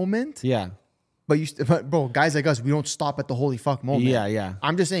fuck moment. yeah, But bro, guys like us, we don't stop at the holy fuck moment. Yeah, yeah.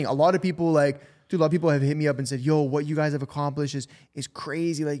 I'm just saying, a lot of people a lot of people have hit me up and said, "Yo, what you guys have accomplished is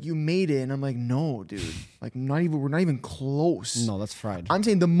crazy. Like you made it." And I'm like, "No, dude. Like we're not even close." no, that's fried. I'm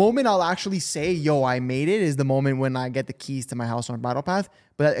saying the moment I'll actually say, "Yo, I made it," is the moment when I get the keys to my house on Bridal Path.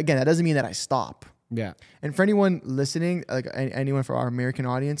 But again, that doesn't mean that I stop. Yeah, And for anyone listening, like anyone for our American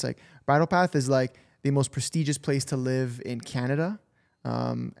audience, like Bridal Path is like the most prestigious place to live in Canada.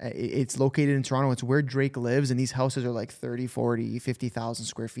 It's located in Toronto. It's where Drake lives. And these houses are like 30, 40, 50,000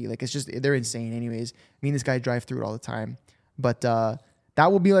 square feet. Like it's just, they're insane anyways. Me and this guy drive through it all the time. But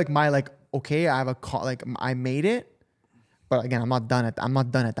that will be like my, like, okay, I have I made it. But again, I'm not done at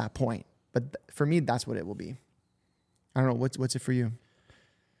that point. But for me, that's what it will be. I don't know. What's it for you?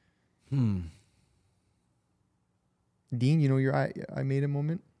 Dean, you know your I made it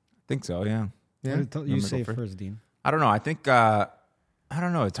moment? I think so. Yeah. Yeah. You Let me say go it first, Dean. I don't know. I think I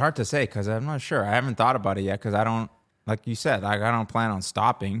don't know. It's hard to say because I'm not sure. I haven't thought about it yet because I don't, like you said, like I don't plan on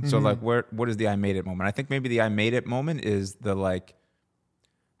stopping. So like, what is the I made it moment? I think maybe the I made it moment is the like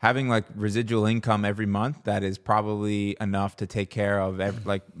having like residual income every month that is probably enough to take care of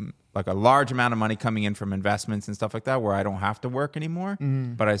like a large amount of money coming in from investments and stuff like that, where I don't have to work anymore,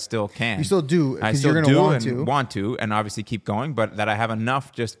 but I still can. You still do, I 'cause still you're gonna do want and to. want to, and obviously keep going, but that I have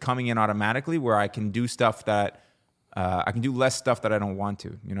enough just coming in automatically where I can do stuff that I can do less stuff that I don't want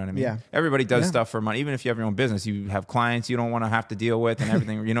to. You know what I mean? Yeah. Everybody does Yeah. stuff for money. Even if you have your own business, you have clients you don't want to have to deal with and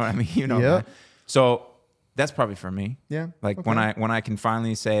everything. You know what I mean? You know. Yeah. That. So that's probably for me. Yeah. Like Okay. when I can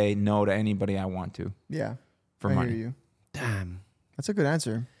finally say no to anybody I want to. Yeah. For I money. hear you. Damn. That's a good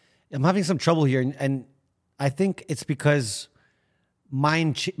answer. I'm having some trouble here, and I think it's because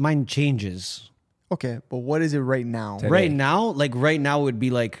mine changes. Okay, but what is it right now? Today. Right now it would be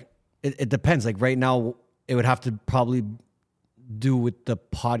like it depends. Like right now, it would have to probably do with the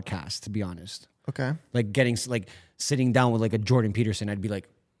podcast. To be honest, Okay. like sitting down with like a Jordan Peterson, I'd be like,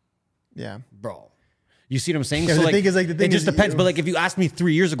 Yeah. bro. You see what I'm saying? Yeah, the thing is, like, the thing it just is, depends. you- But like, if you asked me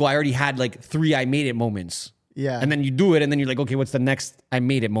 3 years ago, I already had like 3 I made it moments. Yeah. And then you do it, and then you're like, okay, what's the next I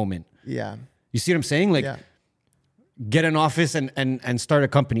made it moment? Yeah. You see what I'm saying? Like, Yeah. get an office and start a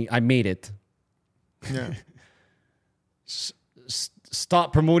company. I made it. Yeah.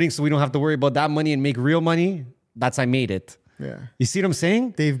 Stop promoting so we don't have to worry about that money and make real money. That's I made it. Yeah. You see what I'm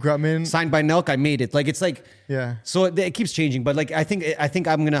saying? Dave Grutman. Signed by Nelk, I made it. Like it's like Yeah. So it keeps changing, but like I think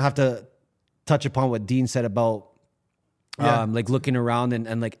I'm gonna have to touch upon what Dean said about Yeah. like looking around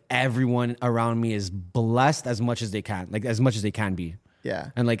and like everyone around me is blessed as much as they can, like as much as they can be. Yeah.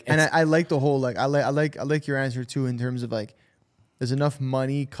 And like and it's- I like the whole I like your answer too in terms of like there's enough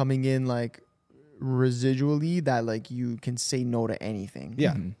money coming in like residually that like you can say no to anything.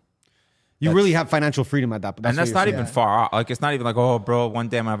 Yeah. You really have financial freedom at that point. And that's what not you're even saying. far off. Like, it's not even like, oh, bro, one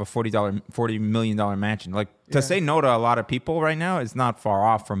day I'm gonna have a $40 million mansion. Like, to say no to a lot of people right now is not far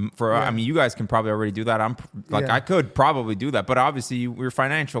off from. I mean, you guys can probably already do that. Yeah. I could probably do that, but obviously, your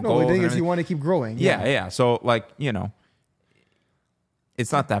financial No, goals. the thing and is, you everything- want to keep growing. yeah. So, like,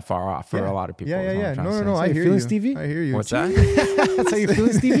 it's not that far off for a lot of people. is what I'm trying to say. No. how I you hear feeling, you, Stevie? I hear you. What's that? That's how you're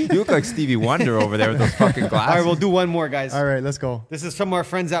feeling, Stevie? You look like Stevie Wonder over there with those fucking glasses. All right, we'll do one more, guys. All right, let's go. This is from our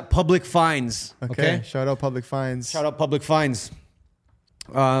friends at Public Fines. Okay. Shout out Public Fines. Shout out Public Fines.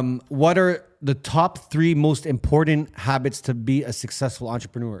 What are the top 3 most important habits to be a successful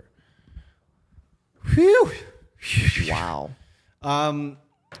entrepreneur? Whew. Wow. Um,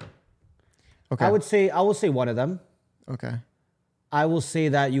 Okay. I will say one of them. Okay. I will say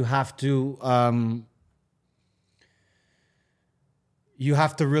that you have to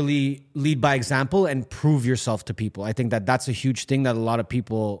really lead by example and prove yourself to people. I think that that's a huge thing that a lot of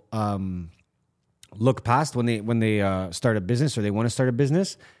people look past when they start a business or they want to start a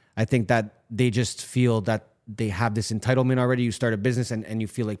business. I think that they just feel that they have this entitlement already. You start a business and you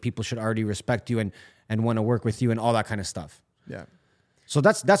feel like people should already respect you and want to work with you and all that kind of stuff. Yeah. So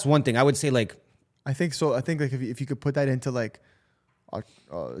that's one thing. I would say like, I think so. I think like if you could put that into like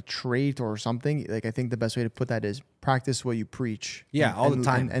a trait or something, like I think the best way to put that is practice what you preach. Yeah, all the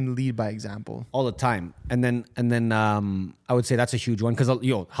time. and lead by example. all the time. And then I would say that's a huge one because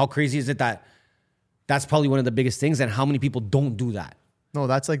how crazy is it that that's probably one of the biggest things, and how many people don't do that? No,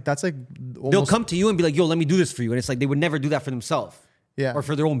 that's like They'll almost, come to you and be like, "Yo, let me do this for you," and it's like they would never do that for themselves, Yeah. or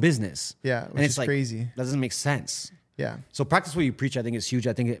for their own business, Yeah, and which it's is like crazy. That doesn't make sense. yeah. So practice what you preach. I think is huge.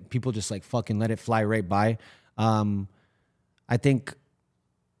 I think people just like fucking let it fly right by. I think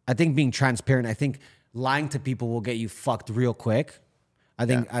being transparent. I think lying to people will get you fucked real quick. I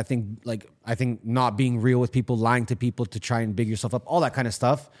think not being real with people, lying to people to try and big yourself up, all that kind of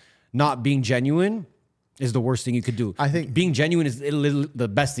stuff. Not being genuine is the worst thing you could do. I think- being genuine is the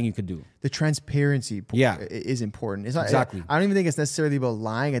best thing you could do. The transparency is important. It's not Exactly. I don't even think it's necessarily about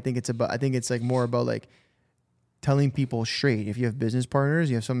lying. I think it's like more about like telling people straight. If you have business partners,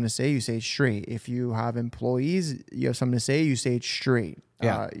 you have something to say, you say it straight. If you have employees, you have something to say, you say it straight.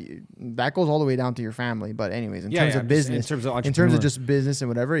 Yeah. That goes all the way down to your family. But anyways, in Yeah, terms yeah, of just business, in terms of in terms entrepreneur. of just business and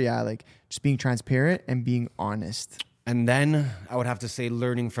whatever, yeah, like just being transparent and being honest. And then I would have to say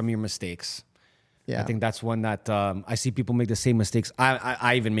learning from your mistakes. Yeah. I think that's one that I see people make the same mistakes.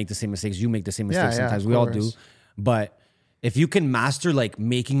 I even make the same mistakes. You make the same mistakes Yeah, sometimes. of We all do. course. But if you can master like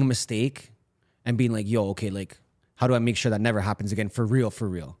making a mistake and being like, yo, okay, like how do I make sure that never happens again for real?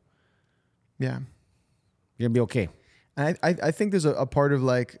 Yeah. You're gonna be okay. And I think there's a part of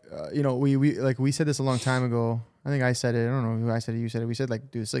like, we said this a long time ago. I think I said it. I don't know who I said it. You said it. We said like,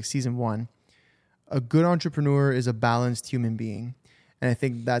 dude, it's like season 1. A good entrepreneur is a balanced human being. And I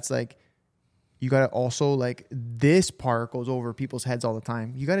think that's like, you got to also like, this part goes over people's heads all the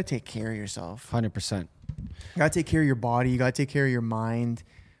time. You got to take care of yourself. 100%. You got to take care of your body. You got to take care of your mind.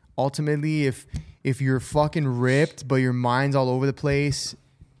 Ultimately, if you're fucking ripped, but your mind's all over the place,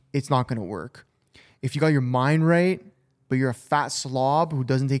 it's not going to work. If you got your mind right, but you're a fat slob who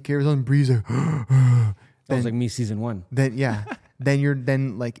doesn't take care of his own breather, That was like me season 1.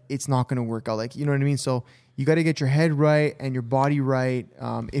 then like it's not going to work out. Like, you know what I mean? So you got to get your head right and your body right.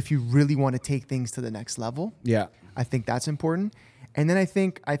 If you really want to take things to the next level, Yeah. I think that's important. And then I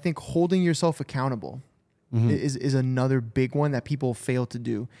think holding yourself accountable is another big one that people fail to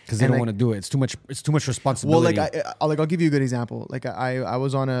do Because they And don't like, want to do it. It's too much well, responsibility. like I'll give you a good example. Like I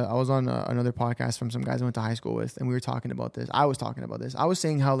was on another podcast from some guys I went to high school with, and we were talking about this. I was talking about this. I was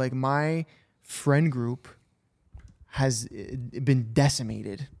saying how like my friend group has been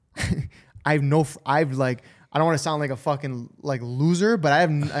decimated. I don't want to sound like a fucking like loser, but I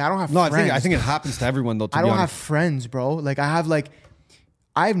don't have no, friends. I think it happens to everyone though. I don't have friends, bro. Like I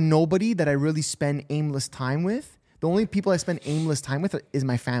have nobody that I really spend aimless time with. The only people I spend aimless time with is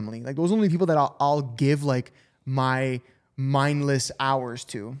my family. Like those are the only people that I'll give like my mindless hours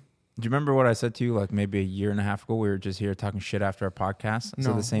to. Do you remember what I said to you like maybe a year and a half ago? We were just here talking shit after our podcast. I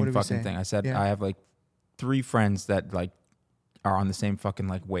said No, the same what did we fucking say? thing. I said Yeah. I have like 3 friends that like are on the same fucking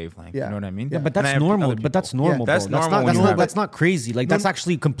like wavelength. Yeah. You know what I mean? Yeah, but And I that's have normal. other But people. that's normal, That's bro. normal when you have That's not crazy. Like that's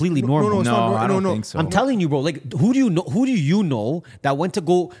actually completely normal. no, it's No, not- I don't no. think so. I'm telling you, bro. Like, who do you know that went to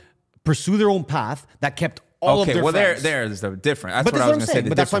go pursue their own path that kept all of Okay, their well friends? there's the difference. That's But what that's I what was I'm going to say. saying. the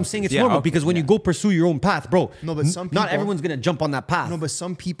But that's why I'm difference saying is- it's yeah, normal okay, because when you yeah. go pursue your own path, bro. No, but some not people- everyone's gonna jump on that path. No, but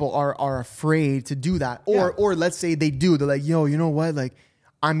some people are afraid to do that. Or let's say they do. They're like, yo, you know what? Like,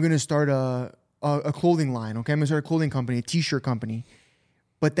 I'm gonna start a clothing line. Okay, I'm gonna start a clothing company, a t-shirt company.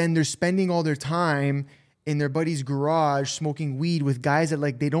 But then they're spending all their time in their buddy's garage smoking weed with guys that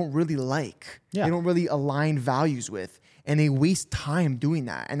like they don't really like. Yeah. They don't really align values with. And they waste time doing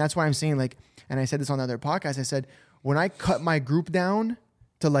that. And that's why I'm saying like, and I said this on the other podcast, I said, when I cut my group down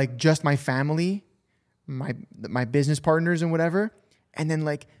to like just my family, my business partners and whatever, and then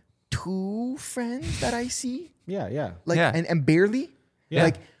like 2 friends that I see, like, and barely,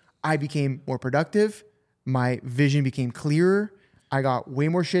 like I became more productive. My vision became clearer. I got way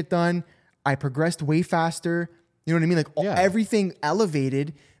more shit done. I progressed way faster. You know what I mean? Like everything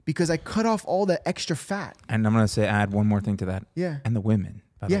elevated because I cut off all the extra fat. And I'm going to add one more thing to that. Yeah. And the women,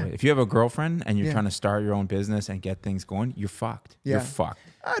 by the way. If you have a girlfriend and you're trying to start your own business and get things going, you're fucked. Yeah. You're fucked.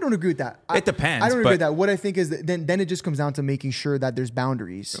 I don't agree with that. It depends. I don't agree with that. What I think is that then it just comes down to making sure that there's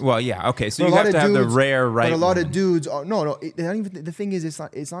boundaries. Well, yeah. Okay. So you have to have the rare right. But a lot woman. of dudes, the thing is,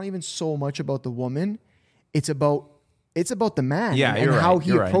 it's not even so much about the woman. It's about the man and how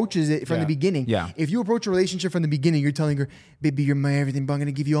he approaches it from the beginning. Yeah. If you approach a relationship from the beginning, you're telling her, baby, you're my everything, but I'm going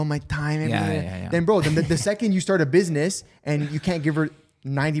to give you all my time. Then, bro, the second you start a business and you can't give her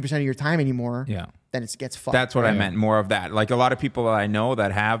 90% of your time anymore, then it gets fucked. That's what I meant, more of that. Like a lot of people that I know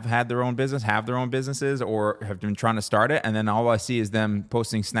that have had their own business, have their own businesses, or have been trying to start it, and then all I see is them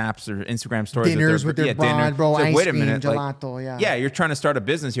posting snaps or Instagram stories. Dinners with their bride, bro, so ice wait a cream, minute, gelato, yeah, you're trying to start a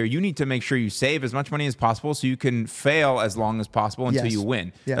business here. You need to make sure you save as much money as possible so you can fail as long as possible until you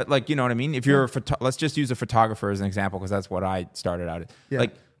win. Yeah. Like, you know what I mean? If you're let's just use a photographer as an example, because that's what I started out at. Yeah.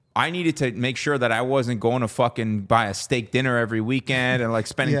 Like, I needed to make sure that I wasn't going to fucking buy a steak dinner every weekend and like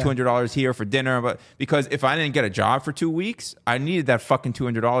spending $200 here for dinner. But because if I didn't get a job for 2 weeks, I needed that fucking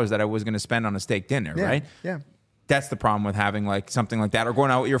 $200 that I was going to spend on a steak dinner, right? Yeah. That's the problem with having like something like that, or going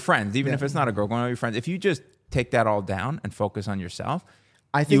out with your friends, even if it's not a girl, going out with your friends. If you just take that all down and focus on yourself,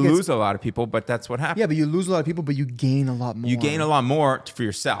 I think you lose a lot of people, but that's what happens. Yeah, but you lose a lot of people, but you gain a lot more. You gain a lot more for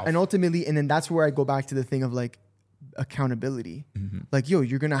yourself. And ultimately, and then that's where I go back to the thing of like, accountability. Like, yo,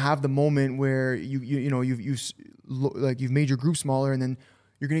 you're gonna have the moment where you've made your group smaller, and then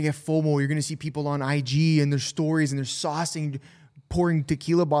you're gonna get FOMO. You're gonna see people on IG and their stories and they're saucing, pouring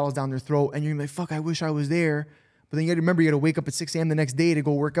tequila bottles down their throat, and you're like, fuck, I wish I was there. But then you gotta remember, you gotta wake up at 6 a.m. the next day to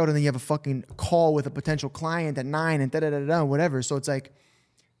go work out, and then you have a fucking call with a potential client at 9 and whatever. So it's like,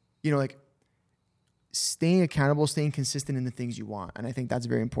 like staying accountable, staying consistent in the things you want. And I think that's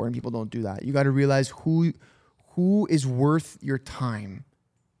very important. People don't do that. You got to realize who is worth your time.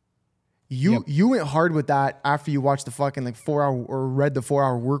 You went hard with that after you watched the fucking like 4 hour or read the 4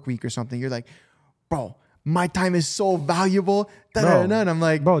 hour work week or something. You're like, bro, my time is so valuable. And I'm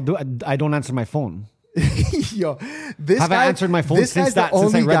like, bro, I don't answer my phone. Yo, I answered my phone since I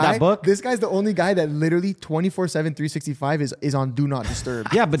read that book? This guy's the only guy that literally 24/7, 365 is on do not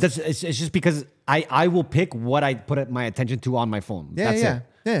disturb. Yeah, but it's just because I will pick what I put my attention to on my phone. That's it.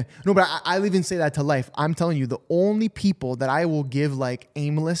 Yeah. No, but I'll even say that to life. I'm telling you, the only people that I will give like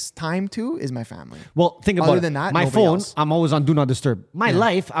aimless time to is my family. Well, think about it. Other than that, my phone, I'm always on do not disturb. My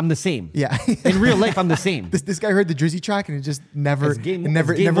life, I'm the same. Yeah. In real life, I'm the same. This guy heard the Drizzy track and it just never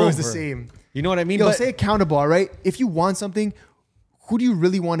was the same. You know what I mean? Yo, stay accountable, all right? If you want something, who do you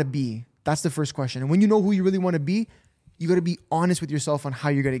really want to be? That's the first question. And when you know who you really want to be, you got to be honest with yourself on how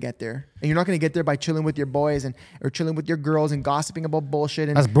you're going to get there. And you're not going to get there by chilling with your boys or chilling with your girls and gossiping about bullshit.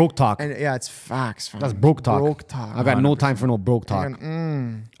 And that's broke talk. And yeah, it's facts. Fam. That's broke talk. I've got 100%. No time for no broke talk.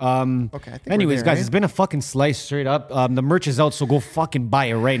 Okay. Anyways, guys, it's been a fucking slice straight up. The merch is out, so go fucking buy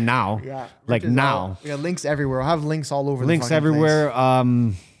it right now. Yeah. Like now. We got links everywhere. I'll have links all over. Links everywhere.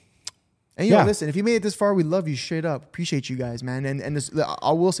 And listen, if you made it this far, we love you straight up. Appreciate you guys, man. And this,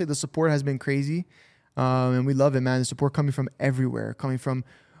 I will say the support has been crazy. And we love it, man. The support coming from everywhere, coming from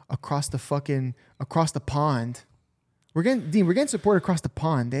across the pond. We're getting support across the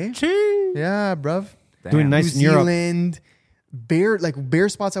pond, eh? Cheers. Yeah, bruv. Damn. Doing nice New in Europe. Zealand, bare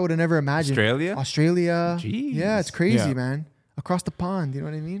spots I would have never imagined. Australia. Jeez. Yeah, it's crazy, man. Across the pond, you know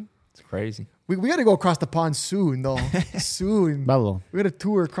what I mean? It's crazy. We got to go across the pond soon, though. Soon. Bello. We got to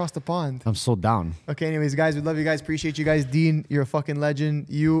tour across the pond. I'm so down. Okay, anyways, guys, we love you guys. Appreciate you guys. Dean, you're a fucking legend.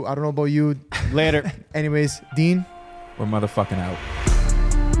 I don't know about you. Later. Anyways, Dean. We're motherfucking out.